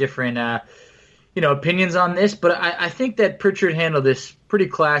lot of different, opinions on this. But I think that Pritchard handled this pretty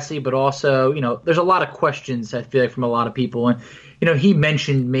classy, but also, there's a lot of questions, I feel like, from a lot of people. And, he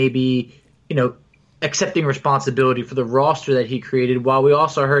mentioned maybe, accepting responsibility for the roster that he created, while we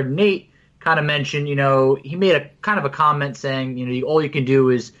also heard Nate kind of mention, he made a kind of a comment saying, all you can do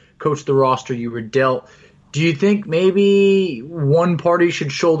is coach the roster you were dealt. Do you think maybe one party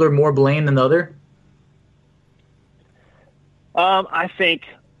should shoulder more blame than the other? I think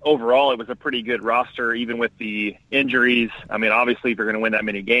overall it was a pretty good roster, even with the injuries. I mean, obviously, if you're going to win that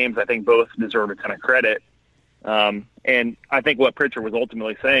many games, I think both deserve a ton of credit. And I think what Pritchard was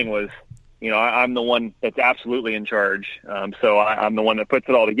ultimately saying was, I'm the one that's absolutely in charge. So I'm the one that puts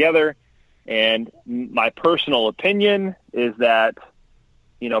it all together. And my personal opinion is that,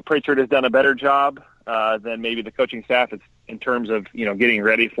 Pritchard has done a better job than maybe the coaching staff in terms of, getting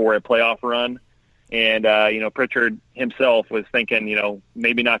ready for a playoff run. And, Pritchard himself was thinking,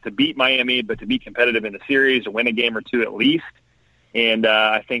 maybe not to beat Miami, but to be competitive in the series, to win a game or two at least. And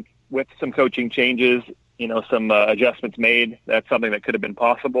I think with some coaching changes, some adjustments made, that's something that could have been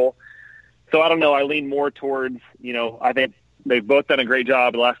possible. So I don't know. I lean more towards, I think they've both done a great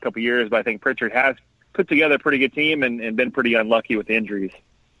job the last couple of years, but I think Pritchard has put together a pretty good team and been pretty unlucky with the injuries.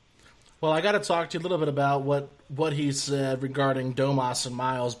 Well, I got to talk to you a little bit about what he said regarding Domas and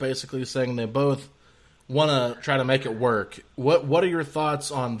Miles, basically saying they both want to try to make it work. What are your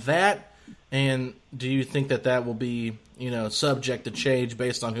thoughts on that? And do you think that will be, subject to change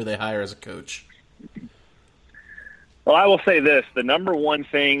based on who they hire as a coach? Well, I will say this. The number one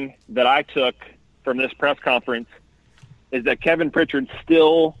thing that I took from this press conference is that Kevin Pritchard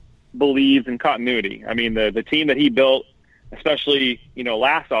still believes in continuity. I mean, the team that he built, especially,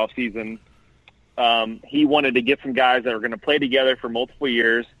 last offseason, he wanted to get some guys that are going to play together for multiple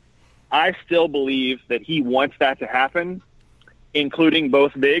years. I still believe that he wants that to happen, including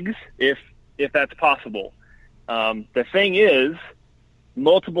both bigs, if that's possible. The thing is,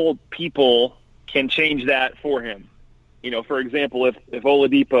 multiple people can change that for him. For example, if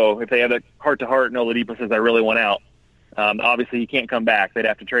Oladipo, if they have a heart-to-heart and Oladipo says, I really want out, obviously he can't come back. They'd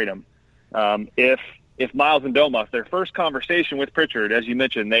have to trade him. If Miles and Domas, their first conversation with Pritchard, as you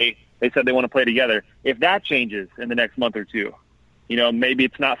mentioned, they said they want to play together. If that changes in the next month or two, maybe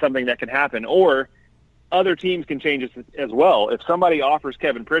it's not something that can happen. Or other teams can change it as well. If somebody offers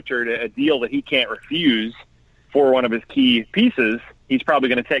Kevin Pritchard a deal that he can't refuse for one of his key pieces, he's probably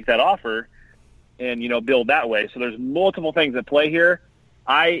going to take that offer and, build that way. So there's multiple things at play here.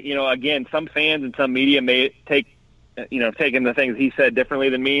 Again, some fans and some media may taking the things he said differently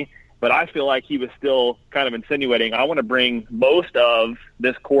than me, but I feel like he was still kind of insinuating, I want to bring most of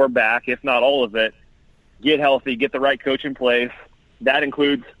this core back, if not all of it, get healthy, get the right coach in place. That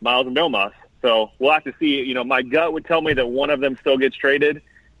includes Miles and Domas. So we'll have to see. My gut would tell me that one of them still gets traded,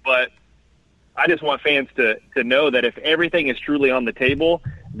 but I just want fans to know that if everything is truly on the table,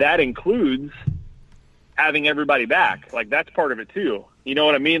 that includes having everybody back. Like, that's part of it too. You know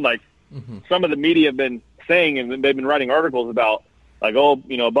what I mean? Like, some of the media have been saying, and they've been writing articles about, like,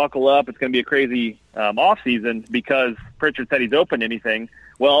 buckle up, it's going to be a crazy off season because Pritchard said he's open to anything.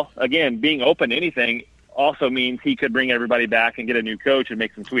 Well, again, being open to anything also means he could bring everybody back and get a new coach and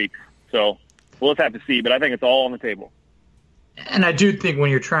make some tweaks. So we'll just have to see, but I think it's all on the table. And I do think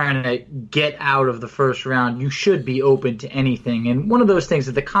when you're trying to get out of the first round, you should be open to anything. And one of those things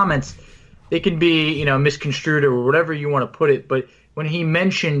that the comments, they can be, misconstrued or whatever you want to put it. But when he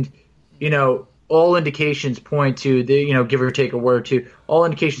mentioned, all indications point to the, give or take a word or two, all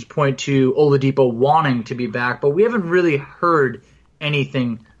indications point to Oladipo wanting to be back. But we haven't really heard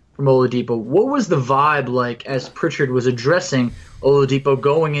anything from Oladipo. What was the vibe like as Pritchard was addressing Oladipo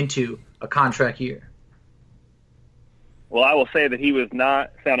going into a contract year? Well, I will say that he was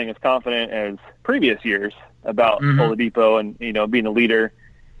not sounding as confident as previous years about Oladipo and, being a leader.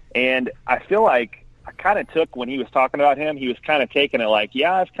 And I feel like I kind of took when he was talking about him, he was kind of taking it like,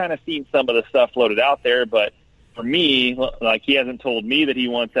 yeah, I've kind of seen some of the stuff floated out there, but for me, like, he hasn't told me that he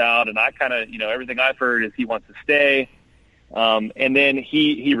wants out, and I kind of, everything I've heard is he wants to stay. And then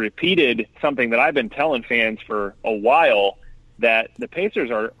he repeated something that I've been telling fans for a while, that the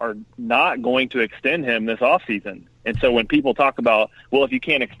Pacers are not going to extend him this offseason. And so when people talk about, well, if you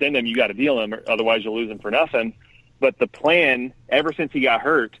can't extend him, you got to deal him, or otherwise you'll lose him for nothing. But the plan, ever since he got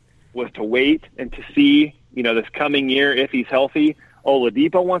hurt, was to wait and to see, this coming year if he's healthy.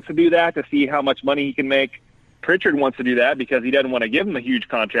 Oladipo wants to do that to see how much money he can make. Pritchard wants to do that because he doesn't want to give him a huge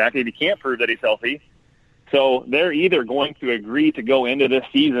contract if he can't prove that he's healthy. So they're either going to agree to go into this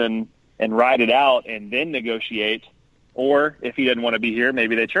season and ride it out and then negotiate, or if he doesn't want to be here,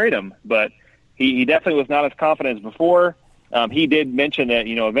 maybe they trade him. But he definitely was not as confident as before. He did mention that,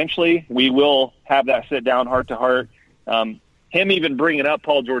 eventually we will have that sit-down heart-to-heart. Him even bringing up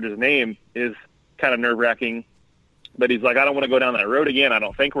Paul George's name is kind of nerve-wracking. But he's like, I don't want to go down that road again. I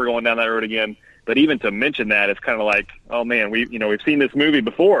don't think we're going down that road again. But even to mention that, it's kind of like, oh, man, we've seen this movie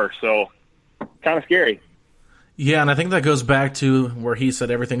before, so kind of scary. Yeah, and I think that goes back to where he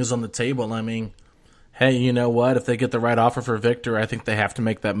said everything is on the table. I mean, hey, you know what? If they get the right offer for Victor, I think they have to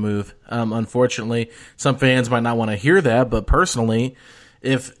make that move. Unfortunately, some fans might not want to hear that, but personally,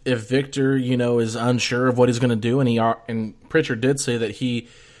 if Victor, is unsure of what he's going to do, and Pritchard did say that he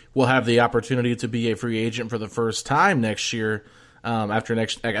will have the opportunity to be a free agent for the first time next year, after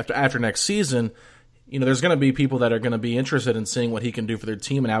next season, there's going to be people that are going to be interested in seeing what he can do for their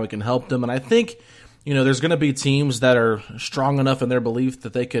team and how he can help them. And I think, there's going to be teams that are strong enough in their belief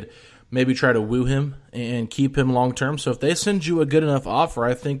that they could maybe try to woo him and keep him long term. So if they send you a good enough offer,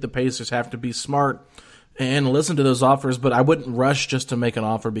 I think the Pacers have to be smart and listen to those offers. But I wouldn't rush just to make an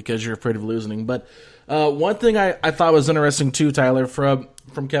offer because you're afraid of losing. But one thing I thought was interesting too, Tyler, from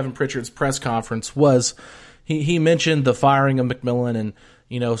Kevin Pritchard's press conference was he mentioned the firing of McMillan,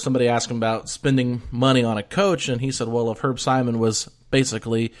 and somebody asked him about spending money on a coach, and he said, well, if Herb Simon was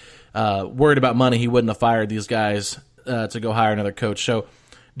basically worried about money, he wouldn't have fired these guys to go hire another coach. So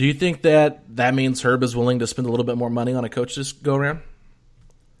do you think that means Herb is willing to spend a little bit more money on a coach this go-around?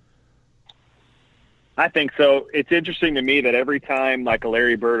 I think so. It's interesting to me that every time like a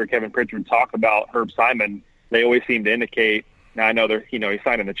Larry Bird or Kevin Pritchard talk about Herb Simon, they always seem to indicate, now I know they're, he's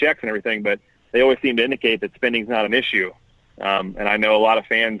signing the checks and everything, but they always seem to indicate that spending's not an issue. And I know a lot of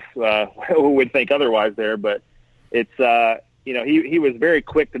fans would think otherwise there, but it's, he was very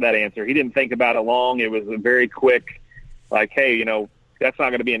quick to that answer. He didn't think about it long. It was a very quick, like, hey, that's not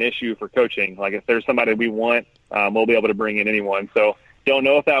going to be an issue for coaching. Like if there's somebody we want, we'll be able to bring in anyone. So don't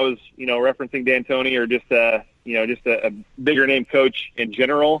know if that was, referencing D'Antoni or just a bigger name coach in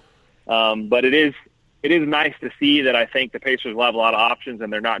general. But it is nice to see that I think the Pacers will have a lot of options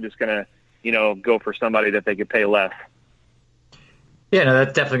and they're not just going to, go for somebody that they could pay less. Yeah, no,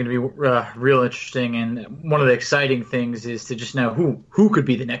 that's definitely going to be real interesting. And one of the exciting things is to just know who could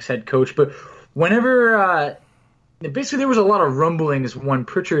be the next head coach. But whenever basically there was a lot of rumblings when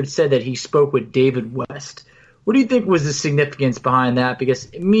Pritchard said that he spoke with David West. What do you think was the significance behind that? Because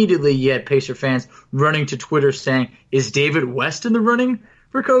immediately you had Pacer fans running to Twitter saying, is David West in the running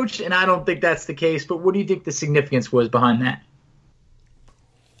for coach? And I don't think that's the case. But what do you think the significance was behind that?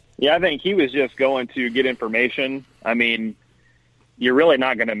 Yeah, I think he was just going to get information. I mean, you're really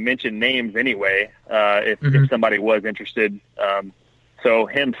not going to mention names anyway if somebody was interested. So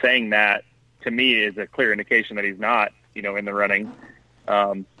him saying that, to me, is a clear indication that he's not, in the running.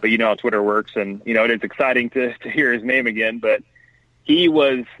 But you know how Twitter works, and, it is exciting to hear his name again. But he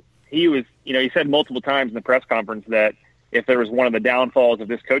said multiple times in the press conference that if there was one of the downfalls of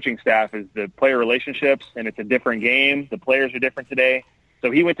this coaching staff is the player relationships, and it's a different game. The players are different today. So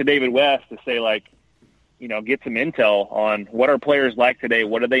he went to David West to say, get some intel on what are players like today,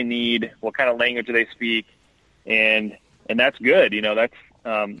 what do they need, what kind of language do they speak, and that's good.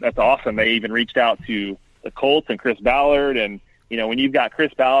 That's awesome. They even reached out to the Colts and Chris Ballard, and when you've got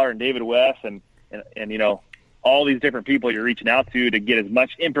Chris Ballard and David West and all these different people you're reaching out to get as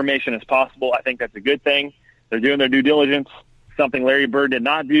much information as possible, I think that's a good thing. They're doing their due diligence, something Larry Bird did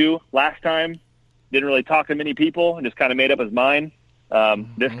not do last time. Didn't really talk to many people and just kind of made up his mind.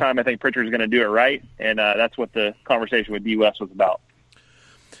 This time I think Pritchard's going to do it right, and that's what the conversation with D. West was about.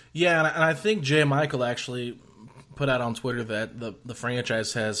 Yeah, and I think Jay Michael actually put out on Twitter that the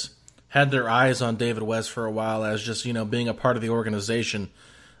franchise has had their eyes on David West for a while as just, being a part of the organization,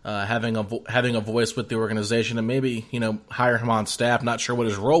 having a voice with the organization, and maybe, hire him on staff. Not sure what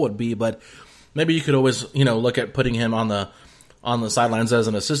his role would be, but maybe you could always, look at putting him on the sidelines as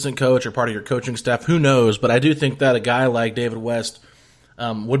an assistant coach or part of your coaching staff. Who knows? But I do think that a guy like David West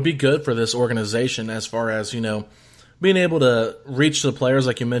would be good for this organization as far as, being able to reach the players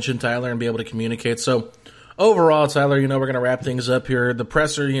like you mentioned, Tyler, and be able to communicate. So overall, Tyler, we're going to wrap things up here. The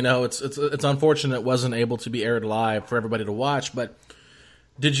presser, it's unfortunate it wasn't able to be aired live for everybody to watch, but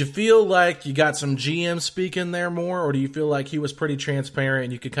did you feel like you got some GM speak in there more, or do you feel like he was pretty transparent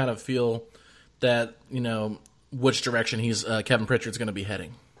and you could kind of feel that, which direction Kevin Pritchard's going to be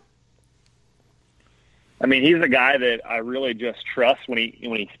heading? I mean, he's a guy that I really just trust when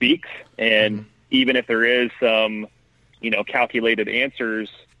he speaks, and even if there is some, calculated answers,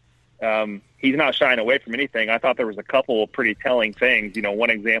 he's not shying away from anything. I thought there was a couple of pretty telling things. One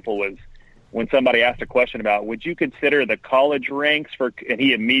example was when somebody asked a question about, would you consider the college ranks and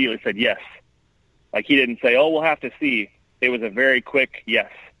he immediately said yes. Like, he didn't say, oh, we'll have to see. It was a very quick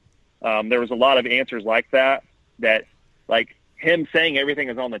yes. There was a lot of answers like that, like him saying everything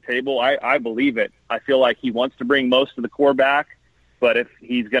is on the table. I believe it. I feel like he wants to bring most of the core back, but if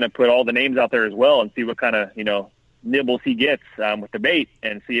he's going to put all the names out there as well and see what kind of, nibbles he gets with the bait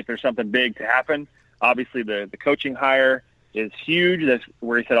and see if there's something big to happen. Obviously the coaching hire is huge. That's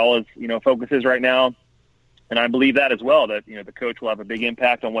where he said all his, focus is right now. And I believe that as well, that, the coach will have a big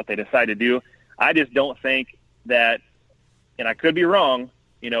impact on what they decide to do. I just don't think that, and I could be wrong,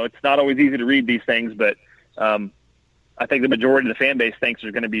 it's not always easy to read these things, but I think the majority of the fan base thinks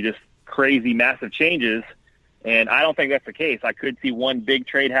there's going to be just crazy, massive changes. And I don't think that's the case. I could see one big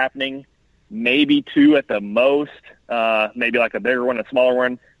trade happening, maybe two at the most, maybe like a bigger one, a smaller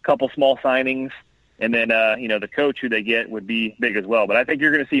one, couple small signings. And then, the coach who they get would be big as well. But I think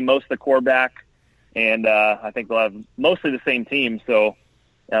you're going to see most of the core back, and I think they'll have mostly the same team. So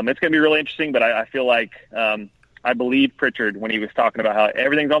it's going to be really interesting, but I feel like I believe Pritchard when he was talking about how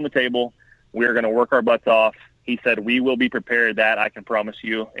everything's on the table. We're going to work our butts off. He said, we will be prepared. That I can promise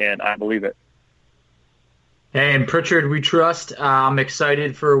you, and I believe it. And Pritchard, we trust. I'm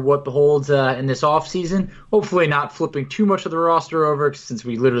excited for what holds in this offseason. Hopefully not flipping too much of the roster over since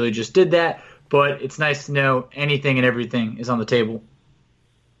we literally just did that. But it's nice to know anything and everything is on the table.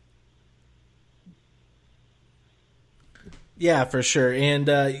 Yeah, for sure. And,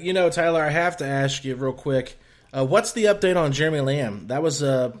 Tyler, I have to ask you real quick, what's the update on Jeremy Lamb? That was,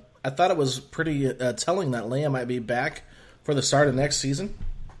 I thought it was pretty telling that Lamb might be back for the start of next season.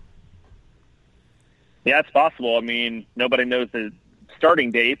 Yeah, it's possible. I mean, nobody knows the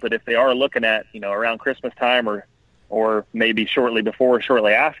starting date, but if they are looking at, around Christmas time or maybe shortly before or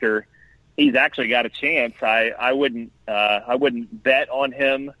shortly after, he's actually got a chance. I wouldn't bet on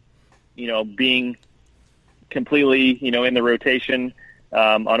him, being completely, in the rotation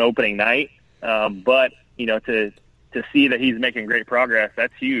on opening night. But, to see that he's making great progress,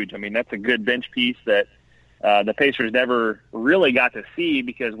 that's huge. I mean, that's a good bench piece that the Pacers never really got to see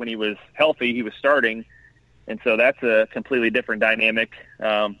because when he was healthy, he was starting. And so that's a completely different dynamic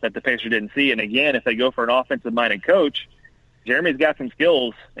that the Pacers didn't see. And again, if they go for an offensive-minded coach, Jeremy's got some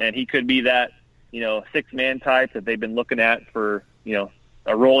skills, and he could be that, six-man type that they've been looking at for,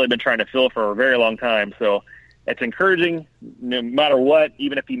 a role they've been trying to fill for a very long time. So it's encouraging no matter what,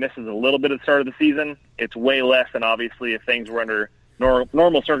 even if he misses a little bit at the start of the season. It's way less than obviously if things were under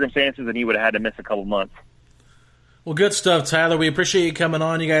normal circumstances and he would have had to miss a couple months. Well, good stuff, Tyler. We appreciate you coming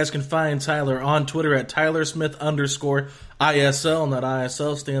on. You guys can find Tyler on Twitter at TylerSmith_ISL, and that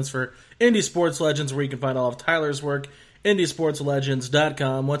ISL stands for Indie Sports Legends, where you can find all of Tyler's work,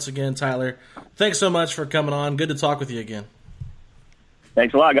 IndieSportsLegends.com. Once again, Tyler, thanks so much for coming on. Good to talk with you again.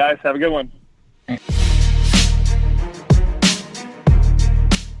 Thanks a lot, guys. Have a good one.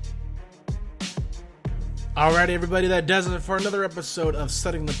 Alrighty, everybody, that does it for another episode of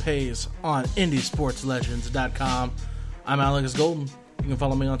Setting the Pace on IndieSportsLegends.com. I'm Alex Golden. You can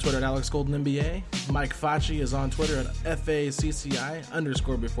follow me on Twitter at AlexGoldenNBA. Mike Facci is on Twitter at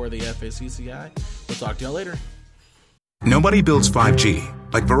FACCI, before the FACCI. We'll talk to y'all later. Nobody builds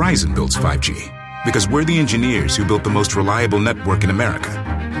 5G like Verizon builds 5G, because we're the engineers who built the most reliable network in America.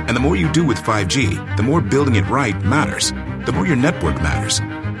 And the more you do with 5G, the more building it right matters. The more your network matters.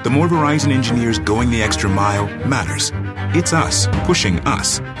 The more Verizon engineers going the extra mile matters. It's us pushing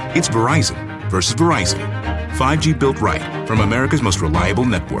us. It's Verizon versus Verizon. 5G built right from America's most reliable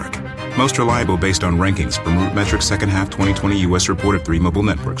network. Most reliable based on rankings from RootMetrics second half 2020 U.S. report of 3 mobile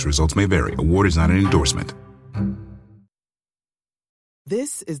networks. Results may vary. Award is not an endorsement.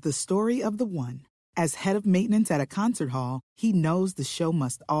 This is the story of the one. As head of maintenance at a concert hall, he knows the show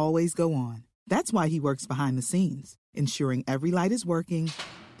must always go on. That's why he works behind the scenes, ensuring every light is working,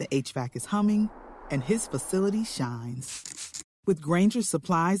 the HVAC is humming, and his facility shines. With Grainger's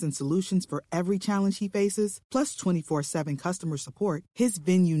supplies and solutions for every challenge he faces, plus 24/7 customer support, his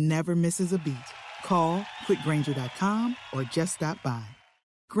venue never misses a beat. Call quickgrainger.com or just stop by.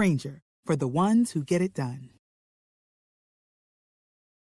 Grainger, for the ones who get it done.